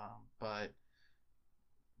 But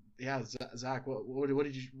yeah, Zach, what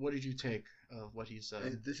did you take of what he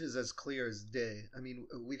said? This is as clear as day. I mean,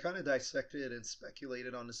 we kind of dissected and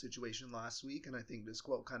speculated on the situation last week, and I think this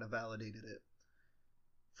quote kind of validated it.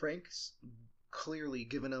 Frank's clearly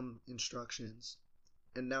given him instructions,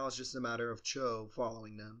 and now it's just a matter of Cho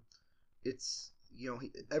following them. It's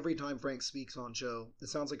every time Frank speaks on Cho,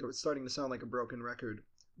 it's starting to sound like a broken record.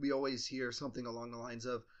 We always hear something along the lines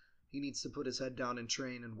of he needs to put his head down and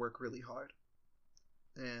train and work really hard.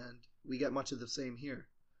 And we get much of the same here.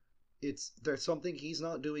 There's something he's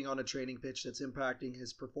not doing on a training pitch that's impacting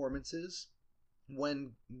his performances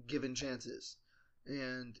when given chances.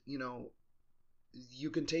 And, you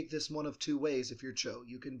can take this one of 2 ways if you're Cho.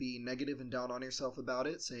 You can be negative and down on yourself about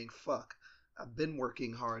it, saying, fuck, I've been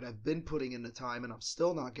working hard, I've been putting in the time, and I'm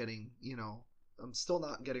still not getting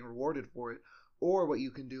rewarded for it. Or what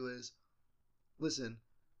you can do is, listen,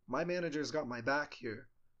 my manager's got my back here.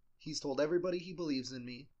 He's told everybody he believes in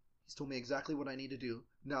me. He's told me exactly what I need to do.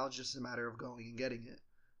 Now it's just a matter of going and getting it.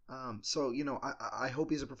 So I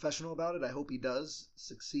hope he's a professional about it. I hope he does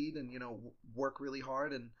succeed and work really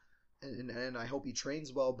hard, and I hope he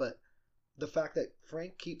trains well. But the fact that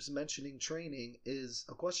Frank keeps mentioning training is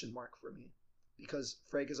a question mark for me, because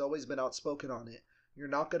Frank has always been outspoken on it. You're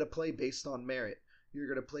not going to play based on merit. You're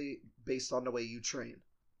going to play based on the way you train.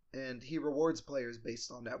 And he rewards players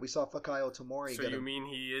based on that. We saw Fikayo Tomori. So you mean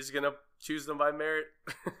he is going to choose them by merit?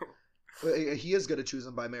 He is going to choose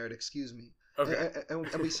them by merit, excuse me. Okay. And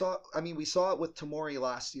we saw it with Tomori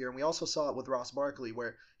last year, and we also saw it with Ross Barkley,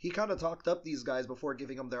 where he kind of talked up these guys before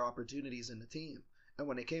giving them their opportunities in the team. And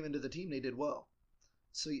when they came into the team, they did well.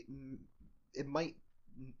 So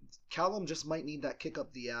Callum just might need that kick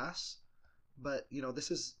up the ass. But,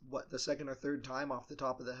 this is, the second or third time off the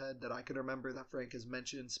top of the head that I can remember that Frank has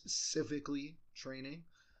mentioned specifically training.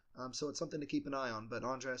 So it's something to keep an eye on. But,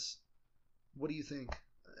 Andres, what do you think?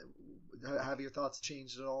 Have your thoughts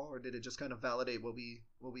changed at all, or did it just kind of validate what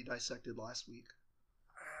we dissected last week?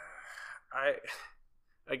 I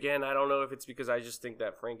don't know if it's because I just think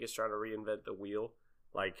that Frank is trying to reinvent the wheel.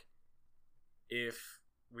 Like, if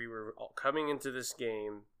we were coming into this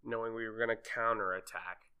game knowing we were going to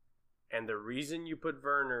counterattack, and the reason you put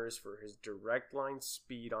Werner is for his direct line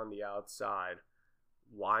speed on the outside,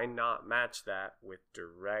 why not match that with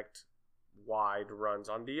direct wide runs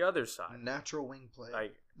on the other side? Natural wing play.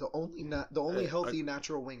 Like, the only healthy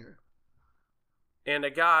natural winger. And a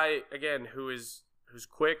guy, again, who's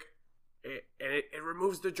quick, and it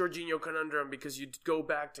removes the Jorginho conundrum, because you go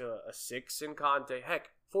back to a 6 in Conte. Heck,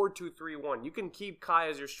 4-2-3-1. You can keep Kai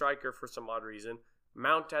as your striker for some odd reason.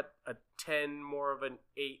 Mount at a 10, more of an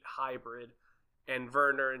 8 hybrid, and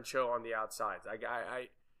Werner and Cho on the outsides.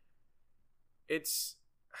 It's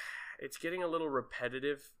getting a little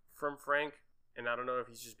repetitive from Frank, and I don't know if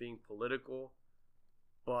he's just being political,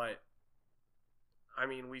 but I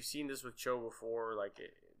mean, we've seen this with Cho before. Like,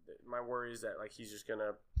 my worry is that like he's just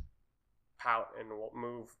gonna pout and won't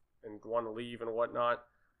move and want to leave and whatnot.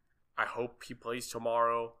 I hope he plays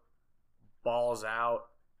tomorrow, balls out,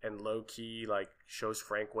 and low key like shows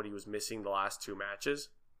Frank what he was missing the last 2 matches.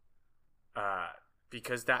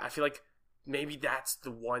 Because that, I feel like maybe that's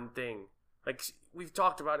the one thing. Like, we've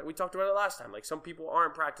talked about it. We talked about it last time. Like, some people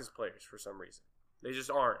aren't practice players for some reason. They just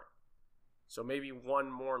aren't. So maybe one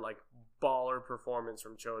more like baller performance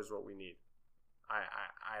from Cho is what we need.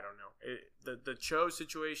 I don't know. The Cho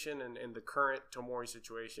situation and the current Tomori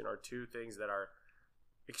situation are 2 things that are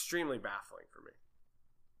extremely baffling for me.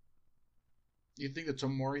 You think the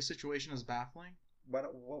Tomori situation is baffling? Why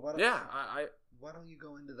don't you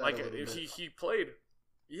go into that? Like, a little if bit? he played,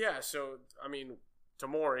 yeah. So I mean,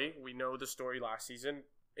 Tomori, we know the story last season.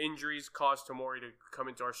 Injuries caused Tomori to come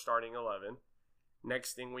into our starting 11.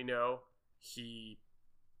 Next thing we know, he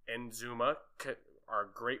and Zuma are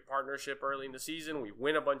a great partnership early in the season. We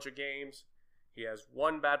win a bunch of games. He has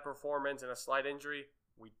 1 bad performance and a slight injury.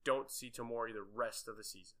 We don't see Tomori the rest of the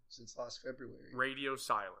season. Since last February. Radio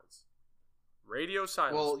silence. Radio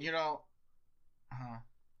silence. Well, you know.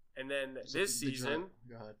 And then this season,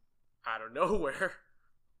 go ahead. out of nowhere,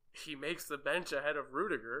 he makes the bench ahead of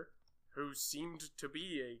Rudiger, who seemed to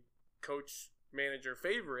be a coach-manager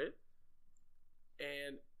favorite.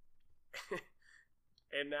 And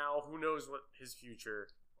and now who knows what his future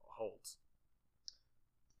holds.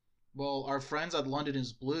 Well, our friends at London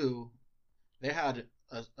is Blue, they had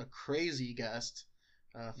a crazy guest,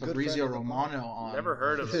 Fabrizio Romano, on. Never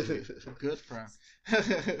heard of him. Good friend.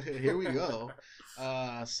 Here we go.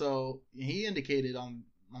 So he indicated on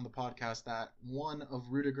the podcast that one of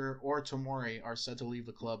Rudiger or Tomori are set to leave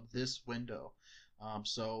the club this window.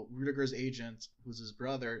 So Rudiger's agent, who's his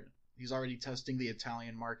brother, he's already testing the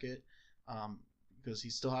Italian market, because he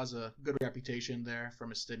still has a good reputation there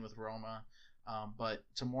from his stint with Roma. But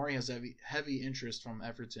Tomori has heavy interest from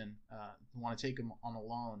Everton, who want to take him on a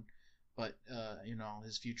loan. But,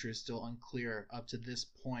 his future is still unclear up to this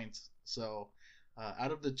point. So,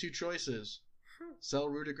 out of the 2 choices, sell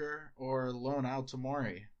Rudiger or loan out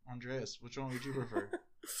Tomori. Andreas, which one would you prefer?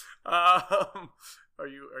 Are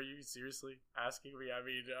you seriously asking me? I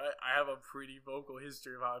mean, I have a pretty vocal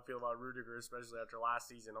history of how I feel about Rudiger, especially after last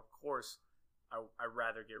season. Of course, I'd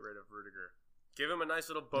rather get rid of Rudiger. Give him a nice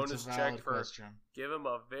little bonus check for. Question. Give him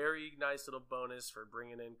a very nice little bonus for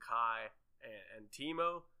bringing in Kai and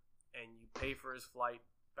Timo, and you pay for his flight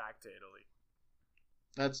back to Italy.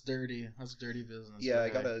 That's dirty. That's dirty business. Yeah,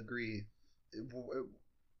 okay. I gotta agree.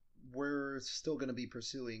 We're still gonna be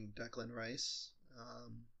pursuing Declan Rice.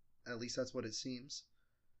 At least that's what it seems.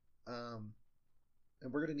 And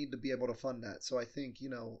we're gonna need to be able to fund that. So I think,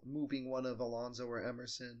 moving one of Alonso or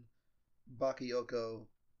Emerson, Bakayoko,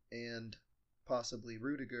 and possibly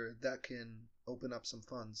Rudiger, that can open up some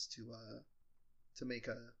funds to make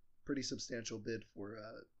a pretty substantial bid for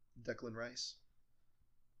Declan Rice.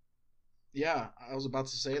 Yeah, I was about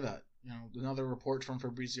to say that. Another report from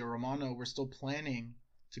Fabrizio Romano, we're still planning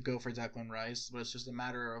to go for Declan Rice, but it's just a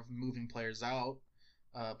matter of moving players out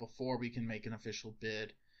before we can make an official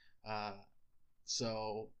bid.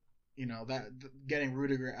 So, that getting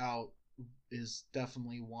Rudiger out is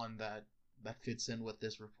definitely one that fits in with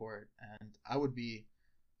this report. And how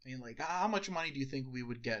much money do you think we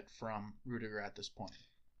would get from Rudiger at this point?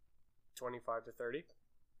 25 to 30?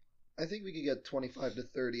 I think we could get 25 to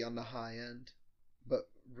 30 on the high end, but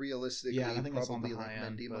realistically, I think probably like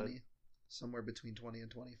Mendy money, somewhere between 20 and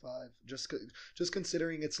 25. Just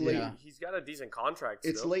considering it's late. Yeah. He's got a decent contract.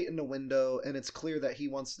 It's late in the window, and it's clear that he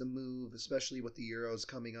wants to move, especially with the Euros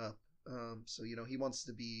coming up. So he wants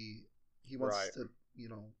to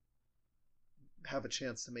have a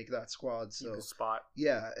chance to make that squad. Keep So his spot.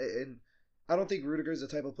 yeah, and I don't think Rudiger is the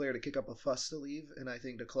type of player to kick up a fuss to leave, and I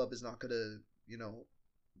think the club is not going to,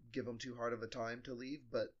 give him too hard of a time to leave.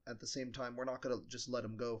 But at the same time, we're not going to just let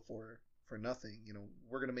him go for nothing.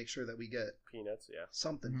 We're going to make sure that we get Peanuts, yeah.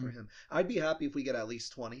 something for him. I'd be happy if we get at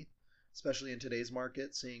least 20, especially in today's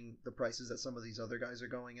market, seeing the prices that some of these other guys are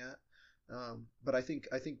going at. But I think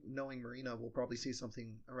knowing Marina, we'll probably see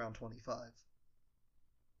something around 25.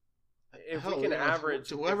 If we can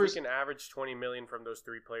average 20 million from those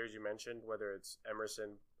three players you mentioned, whether it's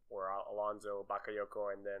Emerson or Alonso,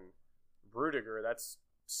 Bakayoko, and then Rudiger, that's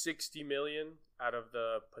 60 million out of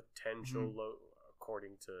the potential low,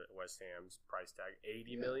 according to West Ham's price tag,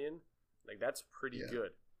 80 million. Like, that's pretty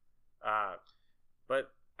good.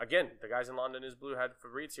 But again, the guys in London is Blue had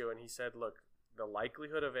Fabrizio, and he said, look, the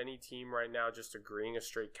likelihood of any team right now just agreeing a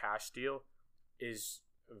straight cash deal is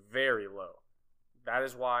very low. That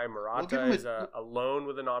is why Morata is a loan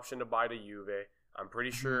with an option to buy to Juve. I'm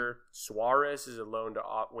pretty sure Suarez is a loan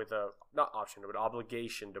with a not option but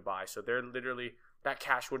obligation to buy. So they're literally, that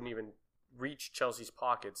cash wouldn't even reach Chelsea's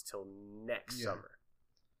pockets till next summer.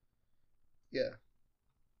 Yeah.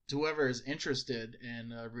 Whoever is interested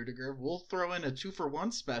in Rudiger, we'll throw in a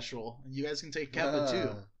 2-for-1 special, and you guys can take Kepa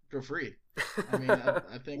too for free. I mean,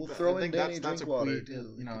 I think that's a quite,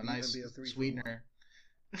 a nice sweetener.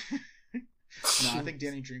 No, I think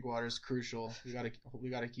Danny Drinkwater is crucial. We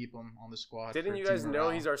gotta keep him on the squad. Didn't you guys know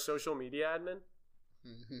he's our social media admin?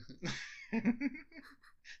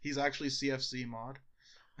 He's actually CFC mod.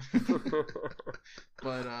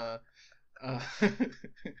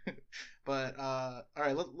 But all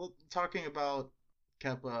right. Talking about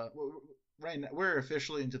Kepa. Right now, we're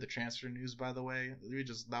officially into the transfer news. By the way,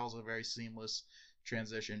 that was a very seamless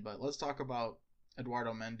transition. But let's talk about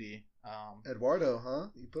Eduardo Mendy. Eduardo, huh?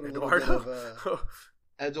 You put a little bit of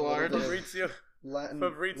Eduardo. Fabrizio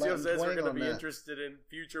says we're going to be interested in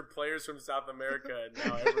future players from South America, and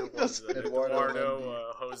now everyone's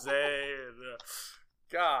Eduardo, Jose, and,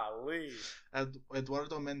 golly.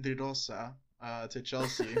 Eduardo Mendirosa to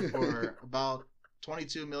Chelsea for about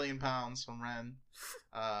 £22 million from Rennes.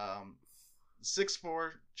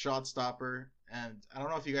 6'4" shot stopper. And I don't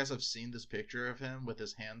know if you guys have seen this picture of him with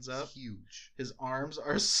his hands up. Huge. His arms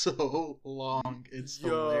are so long. It's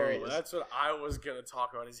hilarious. That's what I was going to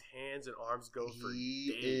talk about. His hands and arms go for days.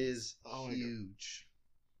 He is huge.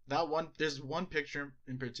 There's one picture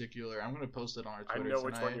in particular. I'm going to post it on our Twitter I know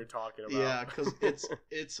which one you're talking about. Yeah, because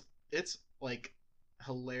it's like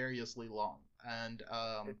hilariously long. And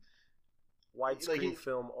widescreen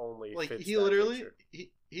film only. Like fits he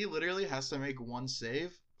literally has to make one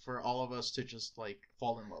save for all of us to just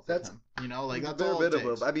fall in love with him. That's all it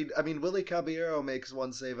takes. I mean, Willie Caballero makes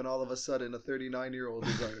one save, and all of a sudden, a 39-year-old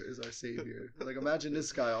is our savior. Imagine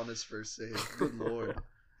this guy on his first save. Good lord.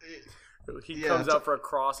 He comes out for a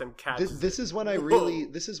cross and catches. This is when we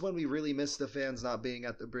really miss the fans not being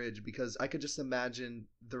at the bridge, because I could just imagine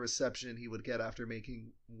the reception he would get after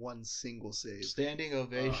making one single save. Standing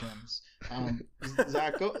ovations.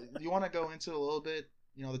 Zach, you want to go into a little bit?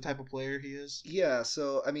 The type of player he is? Yeah,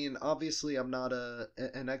 so, I mean, obviously I'm not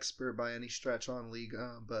an expert by any stretch on League,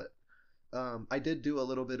 but I did do a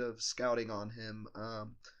little bit of scouting on him.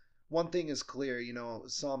 One thing is clear,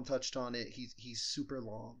 Sam touched on it, he's super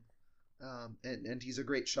long, and he's a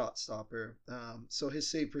great shot stopper. So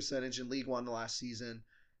his save percentage in League One last season,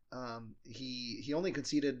 he only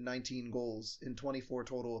conceded 19 goals in 24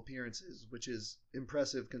 total appearances, which is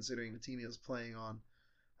impressive considering the team he was playing on.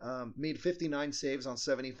 Made 59 saves on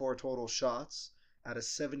 74 total shots at a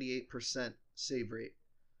 78% save rate.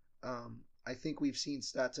 I think we've seen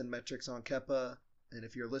stats and metrics on Kepa, and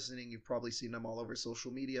if you're listening, you've probably seen them all over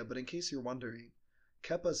social media. But in case you're wondering,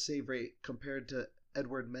 Kepa's save rate compared to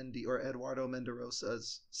Eduardo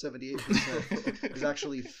Mendirosa's 78% is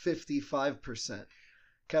actually 55%.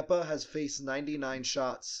 Kepa has faced 99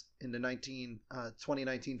 shots in the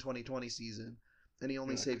 2019-2020 season, and he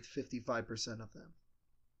only saved 55% of them.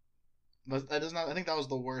 But that does not. I think that was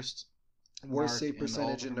the worst save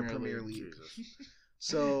percentage in the Premier League.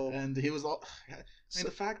 And he was all.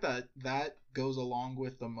 The fact that goes along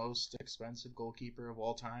with the most expensive goalkeeper of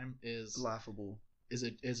all time is laughable. Is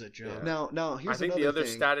a joke. Yeah. Now here's I think the other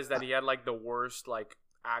stat is that he had the worst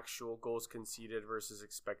actual goals conceded versus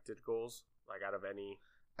expected goals out of any.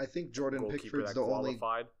 I think Jordan Pickford's the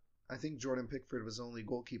qualified. I think Jordan Pickford was the only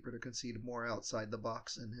goalkeeper to concede more outside the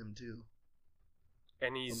box than him too.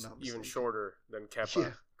 And he's even shorter than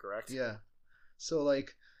Kepa, correct? Yeah. So,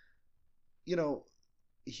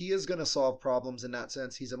 he is going to solve problems in that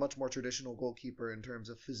sense. He's a much more traditional goalkeeper in terms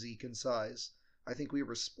of physique and size. I think we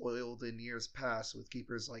were spoiled in years past with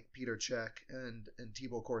keepers like Peter Cech and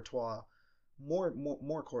Thibaut Courtois,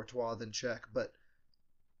 more Courtois than Cech, but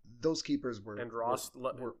those keepers were and Ross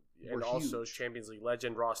were and also huge. Champions League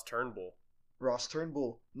legend Ross Turnbull. Ross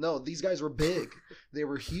Turnbull. No, these guys were big. They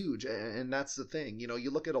were huge, and that's the thing. You know,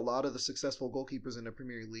 you look at a lot of the successful goalkeepers in the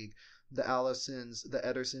Premier League, the Allisons, the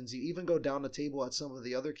Edersons. You even go down the table at some of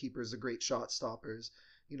the other keepers, the great shot stoppers.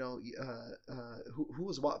 You know, who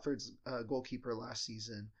was Watford's goalkeeper last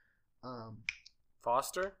season?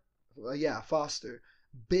 Foster? Yeah, Foster.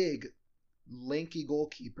 Big, lanky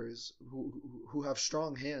goalkeepers who have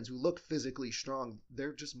strong hands, who look physically strong.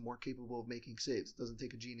 They're just more capable of making saves. It doesn't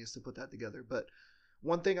take a genius to put that together. But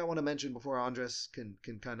one thing I want to mention before Andres can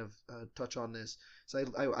kind of touch on this, so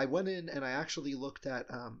I went in and I actually looked at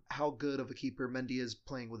how good of a keeper Mendy is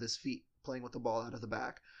playing with his feet, playing with the ball out of the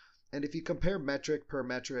back. And if you compare metric per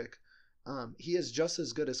metric, he is just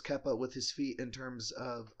as good as Kepa with his feet in terms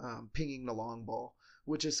of pinging the long ball,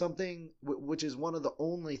 which is one of the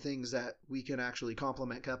only things that we can actually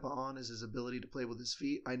compliment Kepa on, is his ability to play with his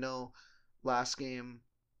feet. I know last game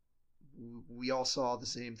we all saw the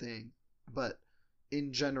same thing, but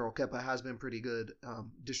in general, Kepa has been pretty good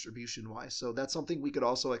distribution-wise. So that's something we could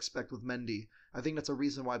also expect with Mendy. I think that's a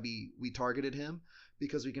reason why we targeted him,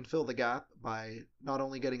 because we can fill the gap by not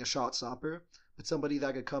only getting a shot stopper, but somebody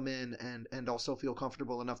that could come in and also feel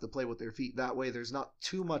comfortable enough to play with their feet. That way there's not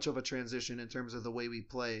too much of a transition in terms of the way we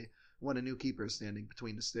play when a new keeper is standing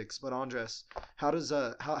between the sticks. But Andres, how does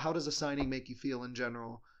a signing make you feel in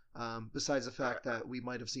general, besides the fact that we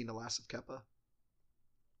might have seen the last of Kepa?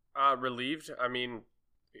 Relieved. I mean,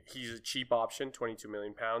 he's a cheap option, £22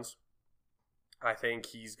 million. I think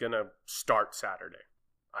he's gonna start Saturday.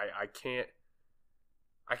 I can't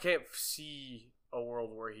see a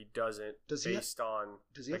world where he doesn't. Does he have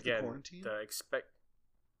to quarantine?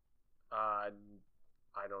 I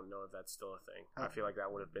don't know if that's still a thing. I feel like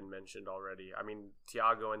that would have been mentioned already. I mean,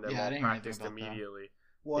 Thiago and them all practiced immediately.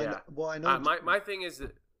 I know. My thing is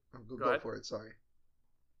that. Go for it. Sorry.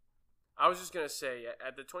 I was just gonna say,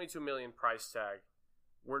 at the 22 million price tag,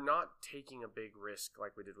 we're not taking a big risk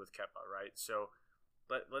like we did with Kepa, right? So,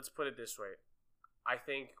 let's put it this way. I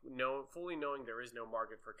think fully knowing there is no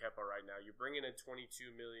market for Kepa right now, you bring in a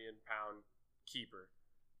 £22 million keeper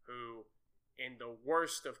who, in the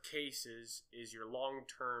worst of cases, is your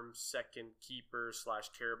long-term second keeper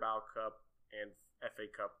 / Carabao Cup and FA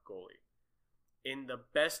Cup goalie. In the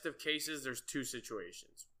best of cases, there's two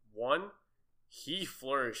situations. One, he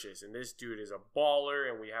flourishes, and this dude is a baller,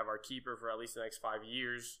 and we have our keeper for at least the next 5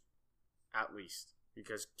 years, at least,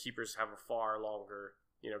 because keepers have a far longer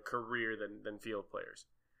career than field players.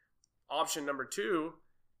 Option number two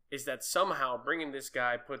is that somehow bringing this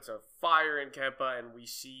guy puts a fire in Kepa, and we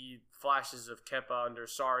see flashes of Kepa under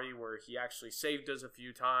Sarri where he actually saved us a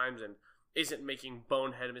few times and isn't making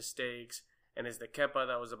bonehead mistakes, and is the Kepa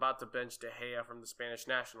that was about to bench De Gea from the Spanish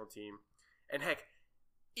national team. And heck,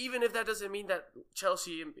 even if that doesn't mean that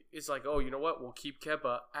Chelsea is like, oh, you know what, we'll keep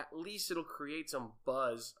Kepa, at least it'll create some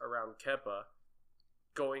buzz around Kepa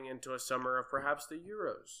going into a summer of perhaps the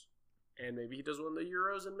Euros. And maybe he does win the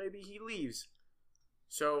Euros and maybe he leaves.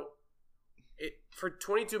 So for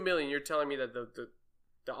 22 million, you're telling me that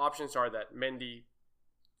the options are that Mendy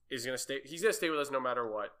is going to stay. He's going to stay with us no matter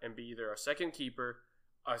what and be either a second keeper,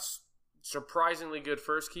 a surprisingly good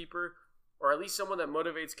first keeper, or at least someone that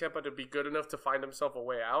motivates Kepa to be good enough to find himself a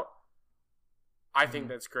way out. I think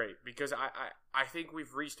that's great, because I think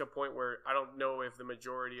we've reached a point where I don't know if the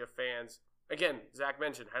majority of fans, again, Zach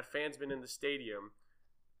mentioned, had fans been in the stadium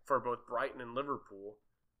for both Brighton and Liverpool,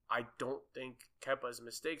 I don't think Kepa's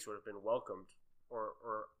mistakes would have been welcomed or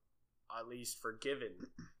at least forgiven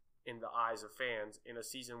in the eyes of fans in a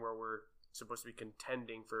season where we're supposed to be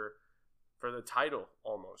contending for the title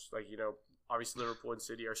almost. Like, obviously Liverpool and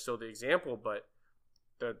City are still the example, but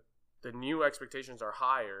the new expectations are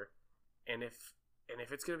higher, and if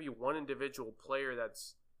it's going to be one individual player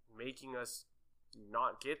that's making us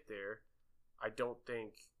not get there, I don't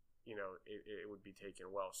think it would be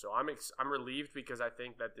taken well. So I'm relieved, because I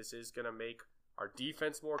think that this is going to make our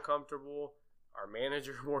defense more comfortable, our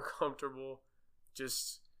manager more comfortable.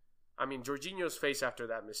 Jorginho's face after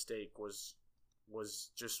that mistake was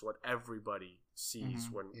just what everybody sees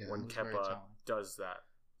when Kepa does that.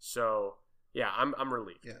 So yeah, I'm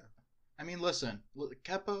relieved. Yeah, I mean, listen,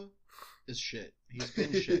 Kepa is shit. He's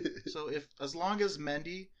been shit. So as long as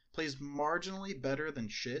Mendy plays marginally better than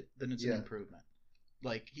shit, then it's an improvement.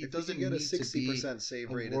 Like, he doesn't need to be a 60% save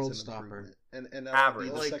rate, world it's an stopper. And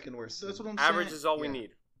average, the second worst. That's what I'm average saying. is all we need.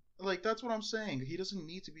 Like, that's what I'm saying. He doesn't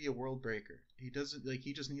need to be a world breaker. He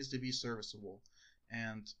just needs to be serviceable.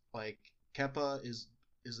 And Kepa is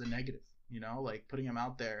a negative. Like putting him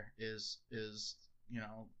out there is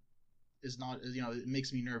not, it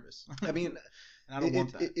makes me nervous. I mean, and I don't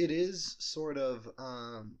want that. It is sort of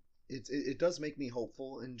it does make me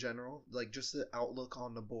hopeful in general. Like just the outlook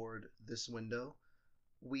on the board this window,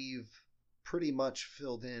 we've pretty much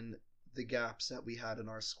filled in the gaps that we had in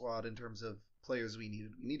our squad in terms of players we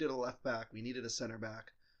needed. We needed a left back. We needed a center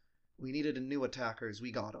back. We needed a new attackers.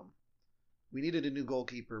 We got them. We needed a new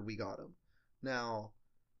goalkeeper. We got him. Now,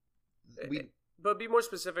 But be more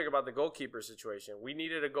specific about the goalkeeper situation. We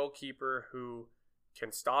needed a goalkeeper who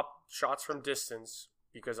can stop shots from distance,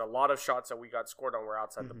 because a lot of shots that we got scored on were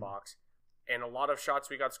outside the box. And a lot of shots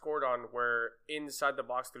we got scored on were inside the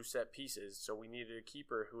box through set pieces. So we needed a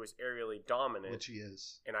keeper who was aerially dominant. Which he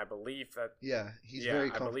is. And I believe that... he's very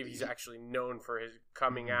comfortable. I believe he's actually known for his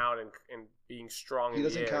coming out and being strong in the air.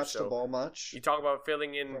 He doesn't catch the ball much. You talk about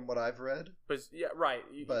filling in... From what I've read. But yeah, right.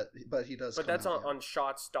 But he does. But that's on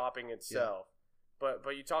shot stopping itself. Yeah.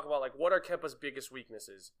 But you talk about, like, what are Kepa's biggest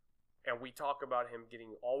weaknesses? And we talk about him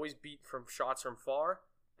getting always beat from shots from far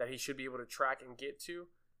that he should be able to track and get to.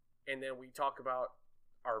 And then we talk about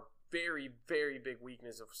our very, very big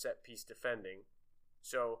weakness of set piece defending.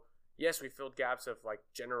 So, yes, we filled gaps of, like,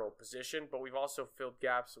 general position, but we've also filled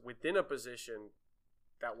gaps within a position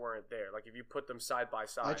that weren't there. Like, if you put them side by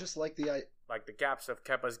side. I just like the gaps of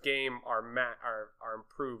Kepa's game are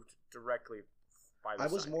improved directly by the I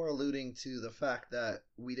was side. more alluding to the fact that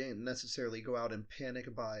we didn't necessarily go out and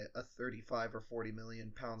panic buy a 35 or 40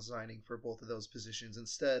 million pound signing for both of those positions.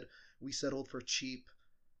 Instead, we settled for cheap,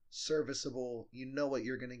 serviceable, what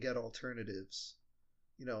you're going to get alternatives.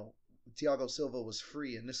 Thiago Silva was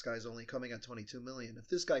free, and this guy's only coming at 22 million. If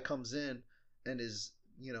this guy comes in and is,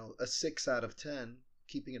 a 6 out of 10,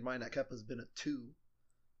 keeping in mind that Kepa's been a 2,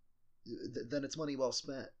 then it's money well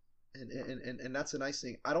spent. And that's a nice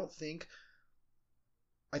thing. I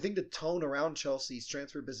think the tone around Chelsea's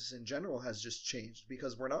transfer business in general has just changed,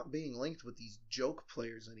 because we're not being linked with these joke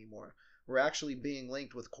players anymore. We're actually being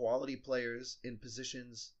linked with quality players in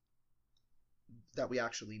positions that we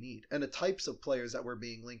actually need, and the types of players that we're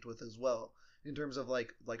being linked with as well, in terms of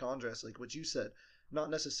like Andres, like what you said, not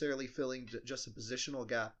necessarily filling just a positional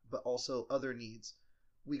gap, but also other needs.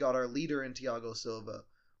 We got our leader in Thiago Silva.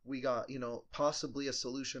 We got, possibly a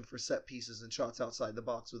solution for set pieces and shots outside the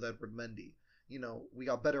box with Edward Mendy. We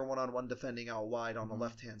got better one-on-one defending out wide on the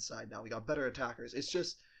left-hand side now. We got better attackers. It's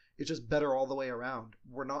just better all the way around.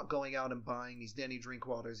 We're not going out and buying these Danny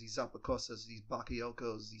Drinkwaters, these Zapacostas, these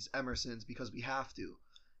Bakayokos, these Emersons because we have to.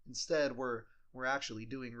 Instead, we're actually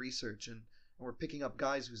doing research, and we're picking up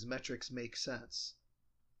guys whose metrics make sense.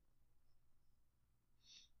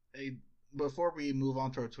 Hey, before we move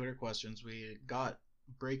on to our Twitter questions, we got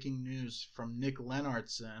breaking news from Nick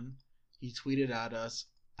Lennartson. He tweeted at us.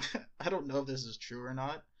 I don't know if this is true or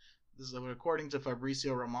not. This is according to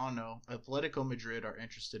Fabrizio Romano. Atletico Madrid are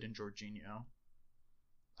interested in Jorginho.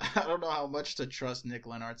 I don't know how much to trust Nick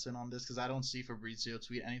Lennartson on this, because I don't see Fabrizio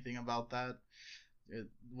tweet anything about that.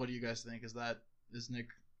 What do you guys think? Is Nick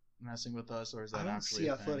messing with us, or is that actually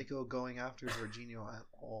I don't see Atletico going after Jorginho at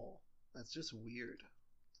all. That's just weird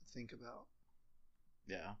to think about.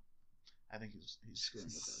 Yeah, I think he's screwing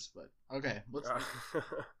with us. But okay,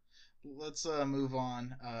 let's move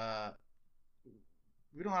on.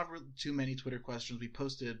 We don't have too many Twitter questions. We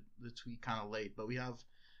posted the tweet kind of late, but we have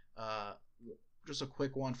just a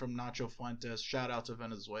quick one from Nacho Fuentes. Shout out to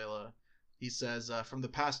Venezuela. He says, from the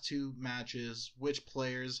past 2 matches, which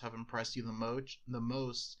players have impressed you the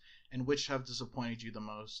most, and which have disappointed you the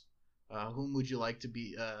most? Whom would you like to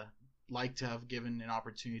have given an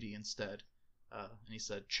opportunity instead? And he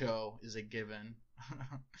said, Cho is a given.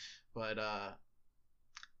 But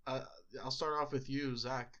I'll start off with you,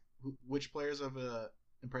 Zach. Which players have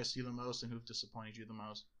impressed you the most, and who've disappointed you the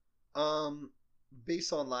most?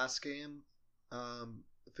 Based on last game,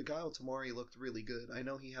 Fikayo Tomori looked really good. I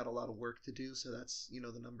know he had a lot of work to do, so that's,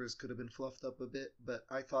 the numbers could have been fluffed up a bit, but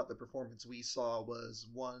I thought the performance we saw was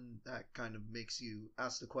one that kind of makes you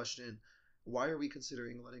ask the question, why are we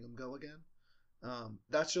considering letting him go again?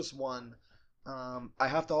 That's just one. I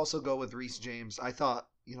have to also go with Reece James. I thought,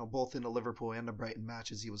 both in the Liverpool and the Brighton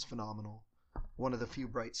matches, he was phenomenal. One of the few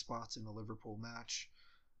bright spots in the Liverpool match.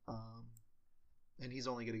 And he's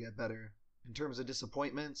only going to get better. In terms of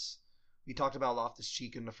disappointments, we talked about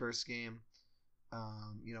Loftus-Cheek in the first game.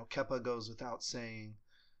 Kepa goes without saying.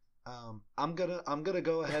 I'm gonna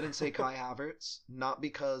go ahead and say Kai Havertz, not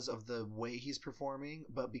because of the way he's performing,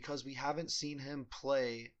 but because we haven't seen him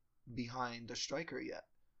play behind a striker yet,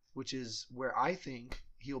 which is where I think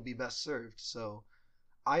he'll be best served. So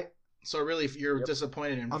really, you're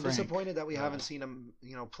disappointed in I'm Frank. disappointed that we haven't seen him,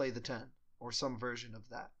 play the 10. or some version of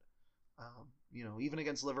that. Even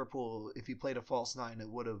against Liverpool, if he played a false nine, it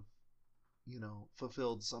would have,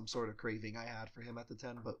 fulfilled some sort of craving I had for him at the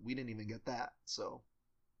 10, but we didn't even get that. So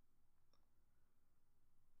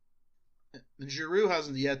Giroud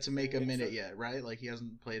hasn't yet to make a minute yet, right? Like he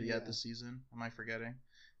hasn't played yet this season. Am I forgetting?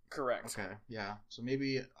 Correct. Okay, yeah. So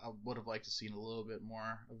maybe I would have liked to seen a little bit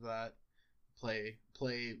more of that. Play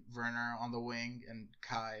Werner on the wing and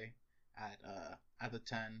Kai at the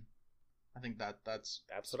 10. I think that's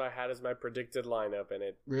what I had as my predicted lineup, and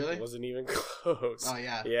it really wasn't even close. Oh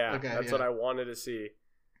yeah, yeah. Okay, that's what I wanted to see.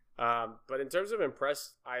 But in terms of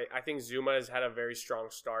impressed, I think Zuma has had a very strong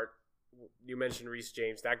start. You mentioned Reece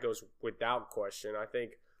James, that goes without question. I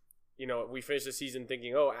think we finished the season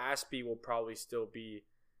thinking, Aspie will probably still be,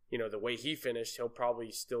 the way he finished, he'll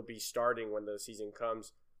probably still be starting when the season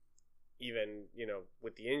comes, even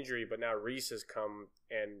with the injury. But now Reece has come,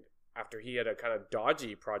 and after he had a kind of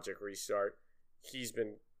dodgy project restart, he's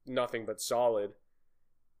been nothing but solid.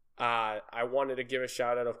 I wanted to give a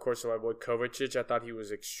shout out, of course, to my boy Kovacic. I thought he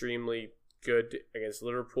was extremely good against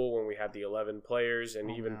Liverpool when we had the 11 players, and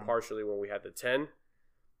even partially when we had the 10.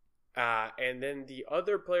 And then the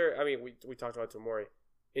other player, I mean, we talked about Tomori.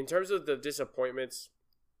 In terms of the disappointments,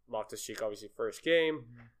 Loftus-Cheek obviously first game.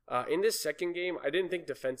 In this second game, I didn't think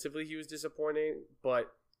defensively he was disappointing,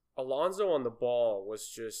 but Alonso on the ball was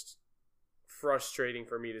just frustrating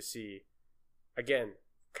for me to see. Again,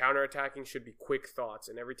 counterattacking should be quick thoughts,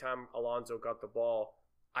 and every time Alonso got the ball,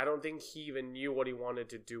 I don't think he even knew what he wanted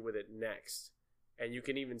to do with it next. And you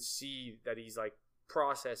can even see that he's like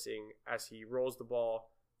processing as he rolls the ball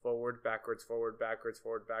forward, backwards, forward, backwards,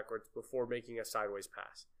 forward, backwards before making a sideways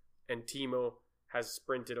pass. And Timo has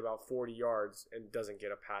sprinted about 40 yards and doesn't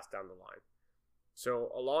get a pass down the line. So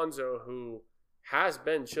Alonso, who has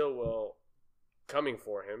been Chilwell coming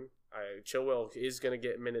for him, Chilwell is going to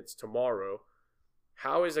get minutes tomorrow.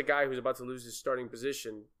 How is a guy who's about to lose his starting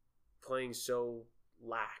position playing so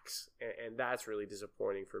lax? And that's really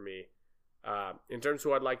disappointing for me. In terms of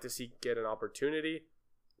who I'd like to see get an opportunity,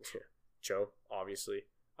 Cho, obviously.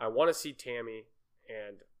 I want to see Tammy,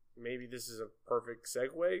 and maybe this is a perfect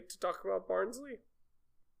segue to talk about Barnsley.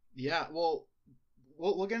 Yeah, well,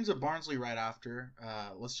 we'll get into Barnsley right after.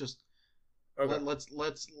 Let's just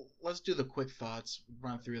let's do the quick thoughts,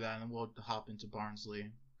 run through that, and then we'll hop into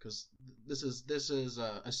Barnsley because this is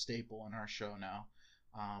a staple in our show now.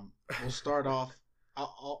 We'll start off.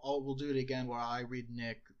 We'll do it again where I read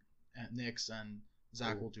Nick's and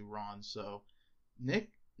Zach will do Ron. So Nick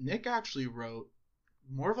actually wrote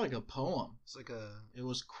more of like a poem. It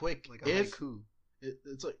was quick, like a haiku.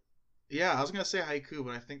 It's like, yeah, I was gonna say haiku,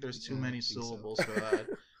 but I think there's too many syllables for that.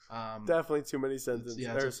 Definitely too many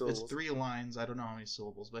sentences. It's 3 lines. I don't know how many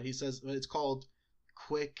syllables, but he says it's called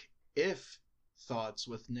 "Quick If Thoughts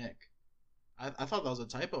with Nick." I thought that was a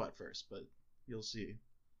typo at first, but you'll see.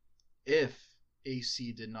 If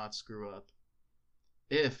AC did not screw up,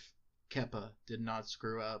 if Kepa did not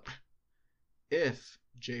screw up, if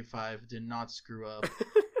J5 did not screw up,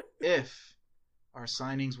 if our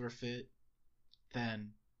signings were fit,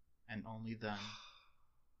 then and only then.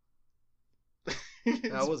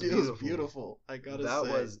 That was beautiful. I gotta say.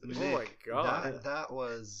 Oh my god. That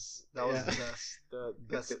was the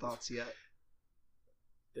best thoughts yet.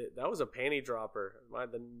 That was a panty dropper.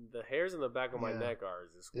 The hairs in the back of my neck are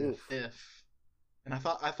just if. And I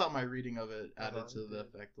thought my reading of it added to the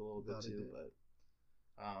effect a little bit too, but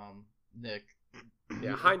Nick.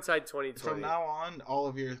 Yeah, hindsight 2020. From now on, all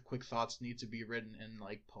of your quick thoughts need to be written in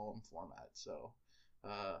like poem format. So,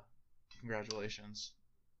 congratulations.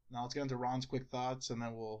 Now let's get into Ron's quick thoughts, and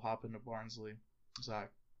then we'll hop into Barnsley.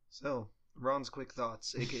 Zach. So, Ron's quick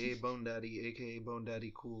thoughts, aka Bone Daddy, aka Bone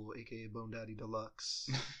Daddy Cool, aka Bone Daddy Deluxe,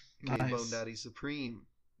 aka Bone Daddy Supreme.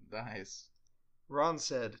 Nice. Ron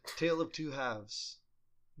said, "Tale of Two Halves."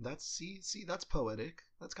 That's that's poetic.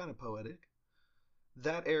 That's kind of poetic.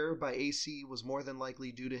 That error by AC was more than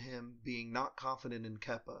likely due to him being not confident in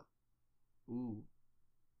Kepa. Ooh,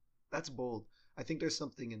 that's bold. I think there's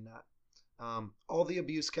something in that. All the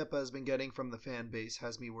abuse Kepa has been getting from the fan base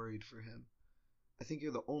has me worried for him. I think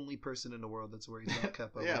you're the only person in the world that's worried about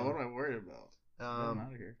Kepa. Yeah, what am I worried about? I'm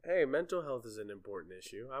out of here. Hey, mental health is an important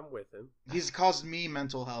issue. I'm with him. He's caused me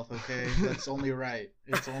mental health, okay? That's only right.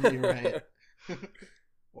 It's only right.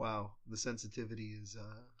 Wow, the sensitivity is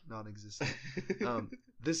non-existent.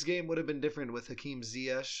 This game would have been different with Hakeem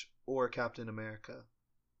Ziyech or Captain America.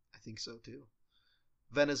 I think so too.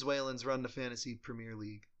 Venezuelans run the fantasy Premier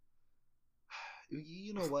League.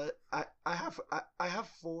 You know what? I have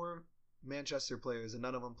 4 Manchester players and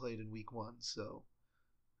none of them played in week 1. So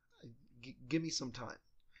give me some time.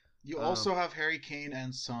 You also have Harry Kane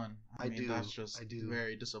and Son. I mean, do. that's just I do.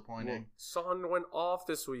 very disappointing. Son went off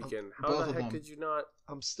this weekend. How both the of heck them. could you not?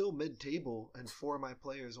 I'm still mid-table, and 4 of my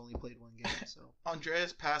players only played 1 game. So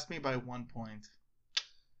Andreas passed me by 1 point.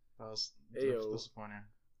 That was Ayo. disappointing.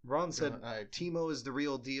 Ron said I- Timo is the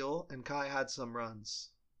real deal, and Kai had some runs.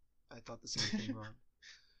 I thought the same thing, Ron.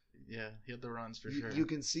 Yeah, he had the runs for you, sure. you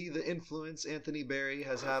can see the influence Anthony Barry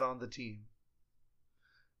has had on the team.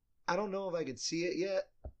 I don't know if I could see it yet,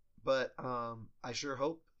 but I sure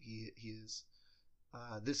hope he is.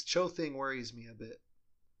 This Cho thing worries me a bit.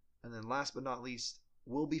 And then last but not least,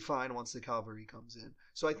 we'll be fine once the cavalry comes in.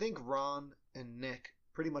 So I think Ron and Nick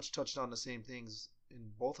pretty much touched on the same things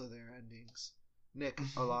in both of their endings. Nick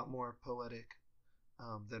a lot more poetic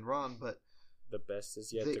than Ron, but The best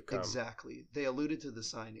is yet to come. exactly. They alluded to the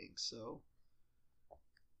signings, so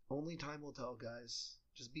only time will tell, guys.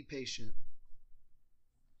 Just be patient.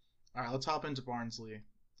 All right, let's hop into Barnsley.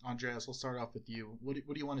 Andreas, we'll start off with you. What do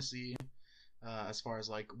you want to see as far as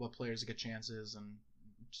like what players get chances and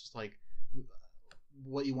just like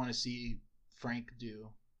what you want to see Frank do?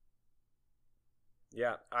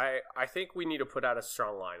 Yeah, I think we need to put out a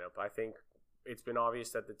strong lineup. I think it's been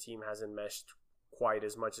obvious that the team hasn't meshed quite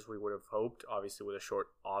as much as we would have hoped, obviously with a short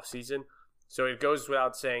offseason. So it goes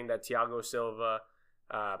without saying that Thiago Silva,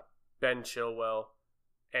 Ben Chilwell,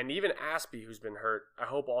 and even Aspie, who's been hurt, I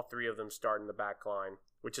hope all 3 of them start in the back line,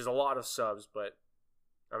 which is a lot of subs, but,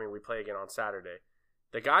 I mean, we play again on Saturday.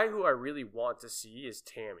 The guy who I really want to see is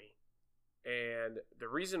Tammy. And the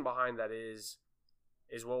reason behind that is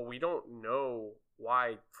well, we don't know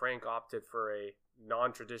why Frank opted for a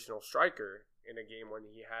non-traditional striker in a game when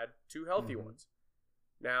he had 2 healthy ones.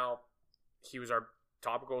 Now, he was our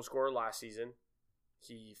top goal scorer last season.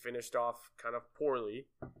 He finished off kind of poorly.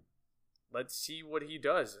 Let's see what he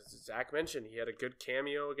does. As Zach mentioned, he had a good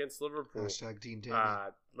cameo against Liverpool. Hashtag Team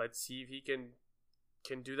Tammy. Let's see if he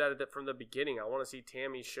can do that from the beginning. I want to see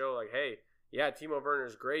Tammy show like, hey, yeah, Timo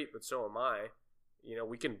Werner's great, but so am I. You know,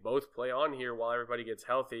 we can both play on here while everybody gets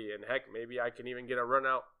healthy, and heck, maybe I can even get a run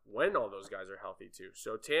out when all those guys are healthy too.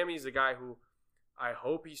 So Tammy's the guy who I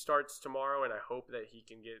hope he starts tomorrow, and I hope that he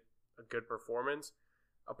can get a good performance.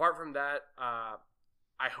 Apart from that,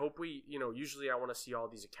 I hope usually I want to see all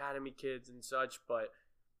these academy kids and such, but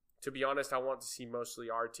to be honest, I want to see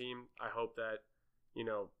mostly our team. I hope that,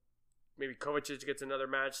 maybe Kovacic gets another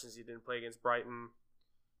match since he didn't play against Brighton,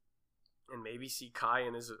 and maybe see Kai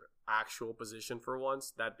in his actual position for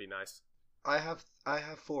once. That'd be nice. I have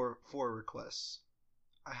 4 requests.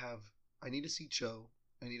 I need to see Cho.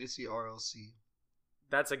 I need to see RLC.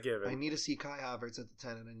 That's a given. I need to see Kai Havertz at the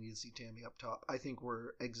 10, and I need to see Tammy up top. I think we're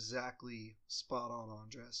exactly spot on,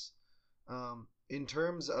 Andres. In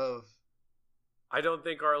terms of... I don't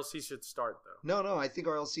think RLC should start, though. No, I think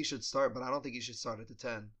RLC should start, but I don't think he should start at the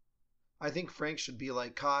 10. I think Frank should be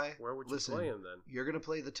like, Kai, where would you listen, play him then? You're going to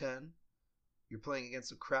play the 10. You're playing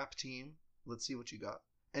against a crap team. Let's see what you got.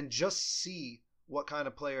 And just see what kind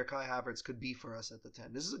of player Kai Havertz could be for us at the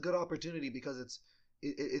 10. This is a good opportunity because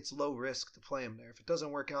it's low risk to play him there. If it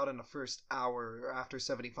doesn't work out in the first hour or after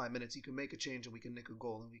 75 minutes, you can make a change and we can nick a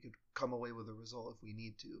goal and we could come away with a result if we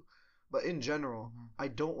need to. But in general, I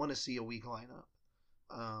don't want to see a weak lineup.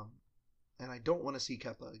 And I don't want to see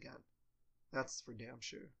Kepa again. That's for damn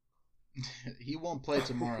sure. He won't play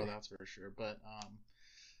tomorrow, that's for sure. But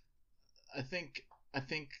I think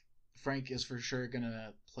Frank is for sure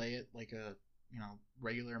gonna play it like a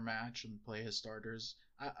regular match and play his starters.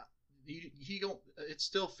 He don't. It's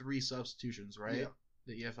still 3 substitutions, right? Yeah.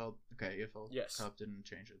 The EFL Yes. Cup didn't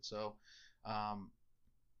change it. So,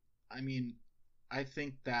 I mean, I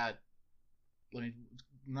think that when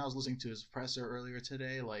I was listening to his presser earlier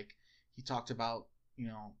today, like he talked about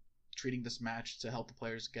treating this match to help the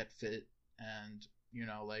players get fit, and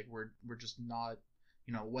like we're just not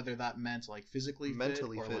whether that meant like physically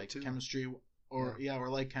mentally fit or fit like too. chemistry or or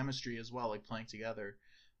like chemistry as well, like playing together.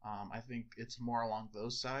 I think it's more along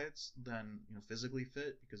those sides than physically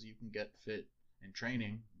fit, because you can get fit in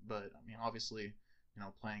training, but I mean obviously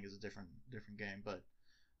playing is a different game. But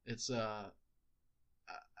it's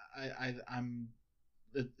I'm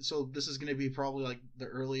so this is going to be probably like the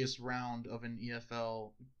earliest round of an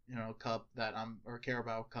EFL cup that or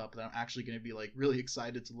Carabao Cup that I'm actually going to be like really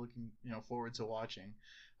excited to looking forward to watching.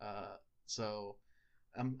 So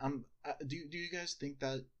do you guys think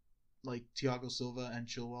that like Thiago Silva and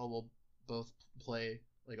Chilwell will both play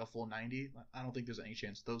like a full 90? I don't think there's any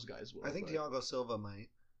chance those guys will. I think Thiago Silva might,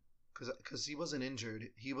 because he wasn't injured.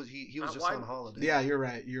 He was just why- on holiday. Yeah, you're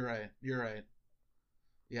right.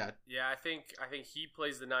 Yeah. Yeah, I think he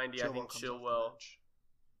plays the 90. I think comes off the Chilwell,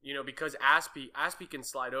 bench. because Aspie can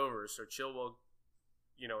slide over, so Chilwell,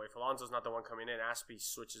 if Alonso's not the one coming in, Aspie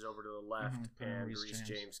switches over to the left, and Reece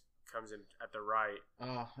James comes in at the right.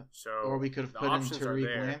 Or we could have put in Tariq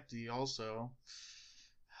Lamptey also.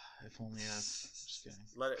 If only. Just kidding.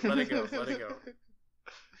 Let it go. Let it go.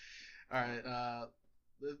 All right.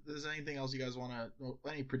 Is there anything else you guys want to?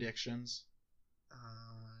 Any predictions?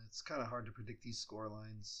 It's kind of hard to predict these score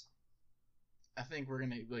lines. I think we're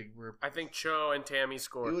gonna I think Cho and Tammy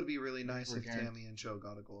score. It would be really nice if Tammy and Cho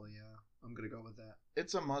got a goal. Yeah, I'm gonna go with that.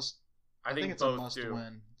 It's a must. I think it's a must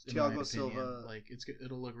win. Thiago Silva,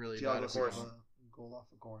 it'll look really Thiago bad. Silva, goal off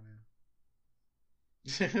a corner.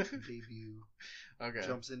 Debut. Okay.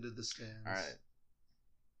 Jumps into the stands. All right.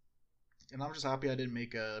 And I'm just happy I didn't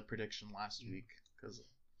make a prediction last week because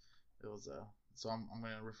it was So I'm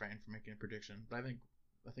going to refrain from making a prediction. But I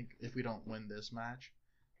think if we don't win this match,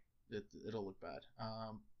 it'll look bad.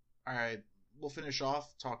 All right, we'll finish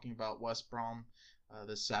off talking about West Brom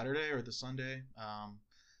this Saturday or this Sunday.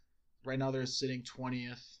 Right now they're sitting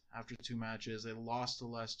 20th after 2 matches. They lost to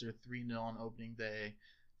Leicester 3-0 on opening day,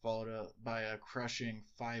 followed by a crushing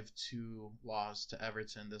 5-2 loss to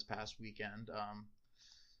Everton this past weekend.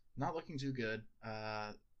 Not looking too good.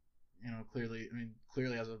 Clearly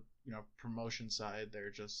as a promotion side, they're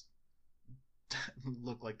just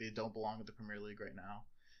look like they don't belong in the Premier League right now.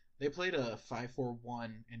 They played a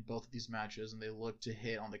 5-4-1 in both of these matches, and they look to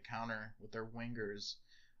hit on the counter with their wingers.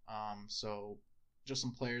 So just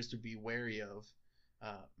some players to be wary of.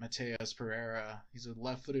 Mateus Pereira, he's a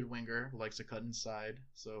left-footed winger who likes to cut inside,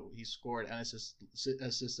 so he scored and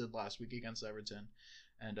assisted last week against Everton.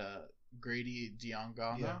 And Grady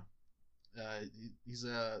Diangana, he's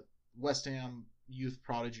a West Ham youth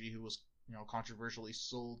prodigy who was controversially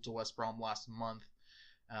sold to West Brom last month.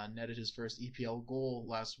 Netted his first EPL goal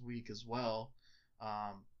last week as well.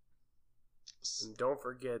 And don't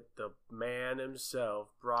forget the man himself,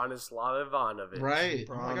 Branislav Ivanovic. Right.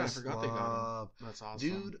 Oh my God, I forgot they got him. That's awesome.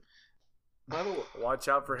 Dude, by the way, watch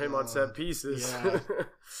out for him on set pieces. Yeah.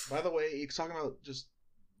 By the way, you're talking about just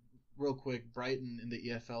real quick, Brighton in the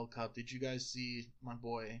EFL Cup. Did you guys see my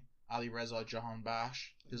boy Ali Reza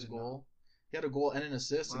Jahanbakhsh, his goal? He had a goal and an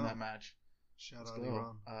assist in that match. Shout out to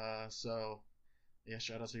Iran.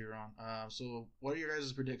 Shout out to Iran. So what are your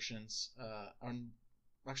guys' predictions?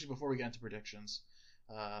 Actually, before we get into predictions,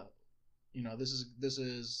 this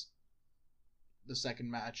is the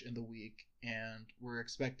second match in the week, and we're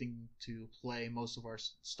expecting to play most of our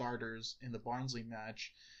starters in the Barnsley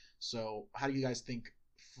match. So how do you guys think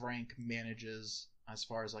Frank manages as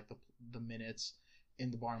far as the minutes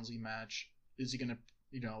in the Barnsley match? Is he gonna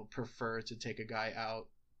prefer to take a guy out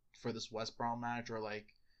for this West Brom match, or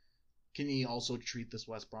can he also treat this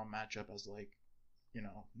West Brom matchup as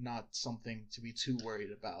not something to be too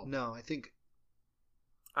worried about? No, I think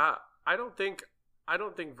I don't think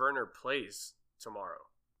Werner plays tomorrow.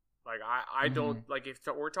 I don't if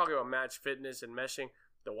we're talking about match fitness and meshing,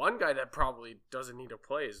 the one guy that probably doesn't need to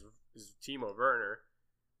play is Timo Werner.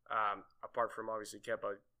 Apart from obviously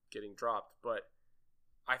Kepa getting dropped, but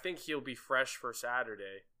I think he'll be fresh for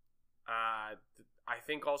Saturday. I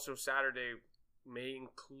think also Saturday may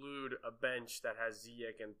include a bench that has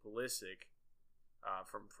Ziyech and Pulisic,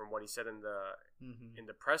 from what he said in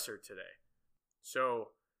the presser today.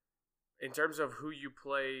 So, in terms of who you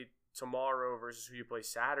play tomorrow versus who you play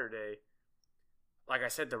Saturday, like I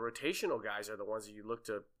said, the rotational guys are the ones that you look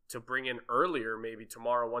to bring in earlier, maybe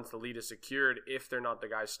tomorrow once the lead is secured, if they're not the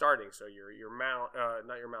guys starting. So your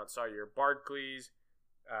Barkley's.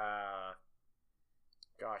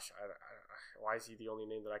 Why is he the only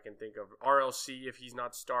name that I can think of? RLC if he's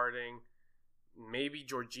not starting. Maybe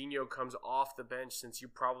Jorginho comes off the bench since you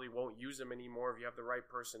probably won't use him anymore if you have the right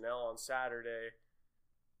personnel on Saturday.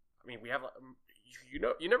 I mean, we have,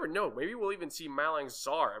 you never know. Maybe we'll even see Malang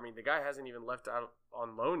Sarr. I mean, the guy hasn't even left out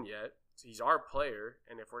on loan yet. So he's our player,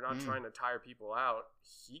 and if we're not trying to tire people out,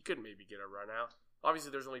 he could maybe get a run out.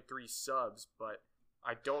 Obviously, there's only 3 subs, but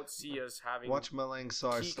I don't see us having. Watch Malang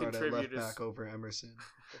Sarr start at left back over Emerson.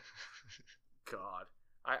 God.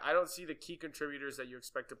 I don't see the key contributors that you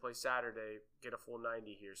expect to play Saturday get a full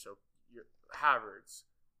 90 here. So Havertz,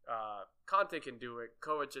 Conte can do it.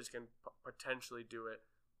 Kovacic can potentially do it,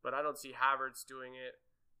 but I don't see Havertz doing it.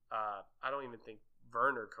 I don't even think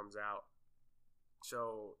Werner comes out.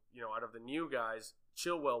 So, out of the new guys,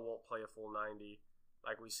 Chilwell won't play a full 90,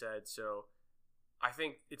 like we said. So I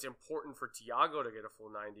think it's important for Thiago to get a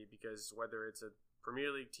full 90 because whether it's a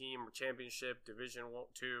Premier League team or Championship, Division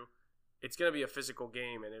 2, it's going to be a physical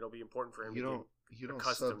game, and it'll be important for him to get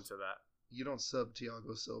accustomed to that. You don't sub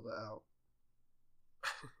Thiago Silva out.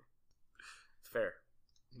 Fair.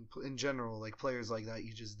 In general, players like that,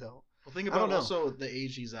 you just don't. Well, think about also the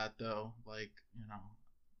age he's at, though.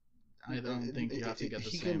 I don't think you have to get the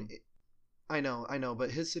he same. can. I know,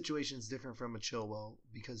 but his situation is different from a Chilwell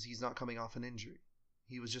because he's not coming off an injury.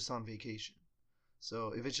 He was just on vacation.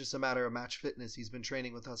 So if it's just a matter of match fitness, he's been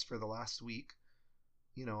training with us for the last week.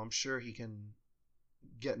 I'm sure he can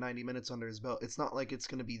get 90 minutes under his belt. It's not like it's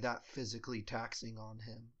going to be that physically taxing on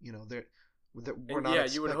him. We're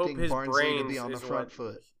not you would hope expecting his Barnsley to be brains on the is front what-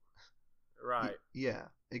 foot. Right. Yeah,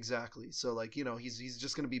 exactly. So he's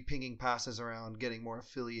just going to be pinging passes around, getting more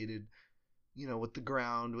affiliated, with the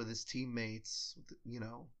ground, with his teammates,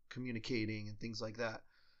 communicating and things like that.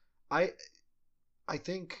 I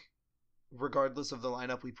think regardless of the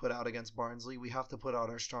lineup we put out against Barnsley, we have to put out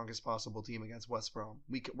our strongest possible team against West Brom.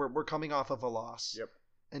 We're coming off of a loss. Yep.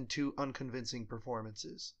 And 2 unconvincing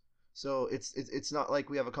performances. So it's not like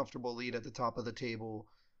we have a comfortable lead at the top of the table,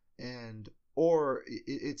 or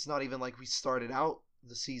it's not even like we started out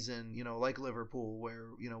the season, like Liverpool, where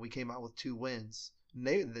we came out with 2 wins.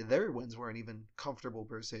 And their wins weren't even comfortable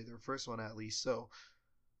per se, their first one at least. So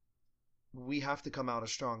we have to come out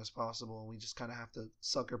as strong as possible, and we just kind of have to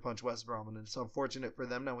sucker punch West Brom. And it's unfortunate for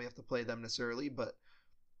them now we have to play them this early, but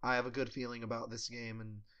I have a good feeling about this game,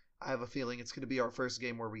 and I have a feeling it's going to be our first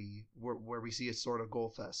game where we see a sort of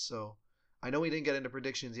goal fest. So I know we didn't get into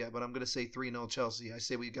predictions yet, but I'm going to say 3-0 Chelsea. I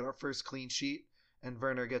say we get our first clean sheet, and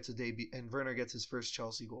Werner gets a debut, and Werner gets his first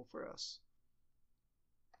Chelsea goal for us.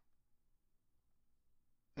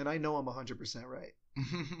 And I know I'm 100% right.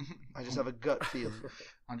 I just have a gut feeling.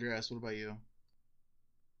 Andreas, what about you?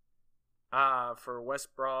 For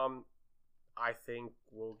West Brom, I think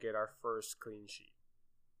we'll get our first clean sheet.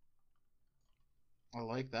 I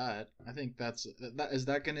like that. I think is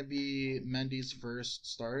that going to be Mendy's first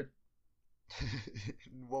start? It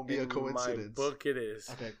won't be a coincidence. In my book, it is.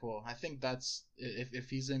 Okay, cool. I think that's if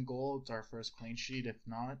he's in goal, it's our first clean sheet. If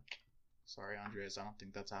not, sorry, Andreas, I don't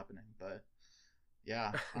think that's happening. But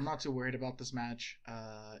yeah, I'm not too worried about this match.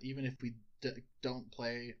 Even if we don't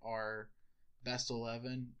play our best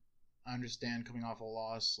 11, I understand coming off a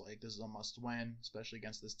loss, like this is a must-win, especially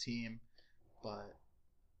against this team. But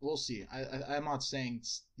we'll see. I'm not saying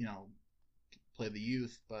play the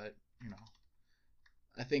youth, but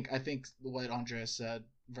I think what Andreas said,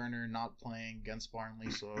 Werner not playing against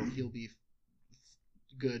Barnsley, so he'll be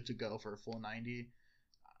good to go for a full 90.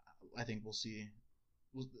 I think we'll see.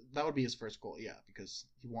 That would be his first goal, yeah, because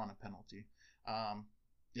he won a penalty.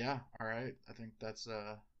 Yeah, all right. I think that's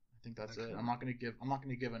it. I'm not gonna give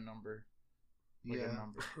a number. A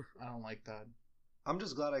number. I don't like that. I'm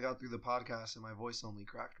just glad I got through the podcast and my voice only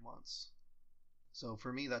cracked once. So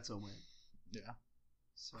for me, that's a win. Yeah.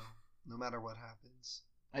 So no matter what happens.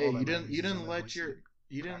 Hey, you didn't let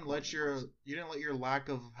your lack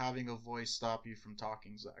of having a voice stop you from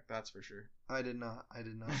talking, Zach. That's for sure. I did not. I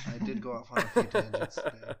did go off on a few tangents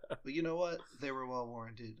today, but you know what? They were well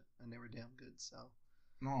warranted and they were damn good. So.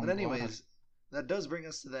 No, but anyways, that does bring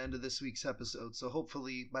us to the end of this week's episode. So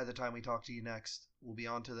hopefully by the time we talk to you next, we'll be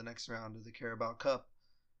on to the next round of the Carabao Cup,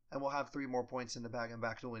 and we'll have 3 more points in the bag and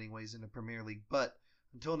back to winning ways in the Premier League. But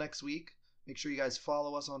until next week, make sure you guys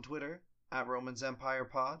follow us on Twitter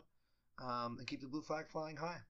 @RomansEmpirePod, and keep the blue flag flying high.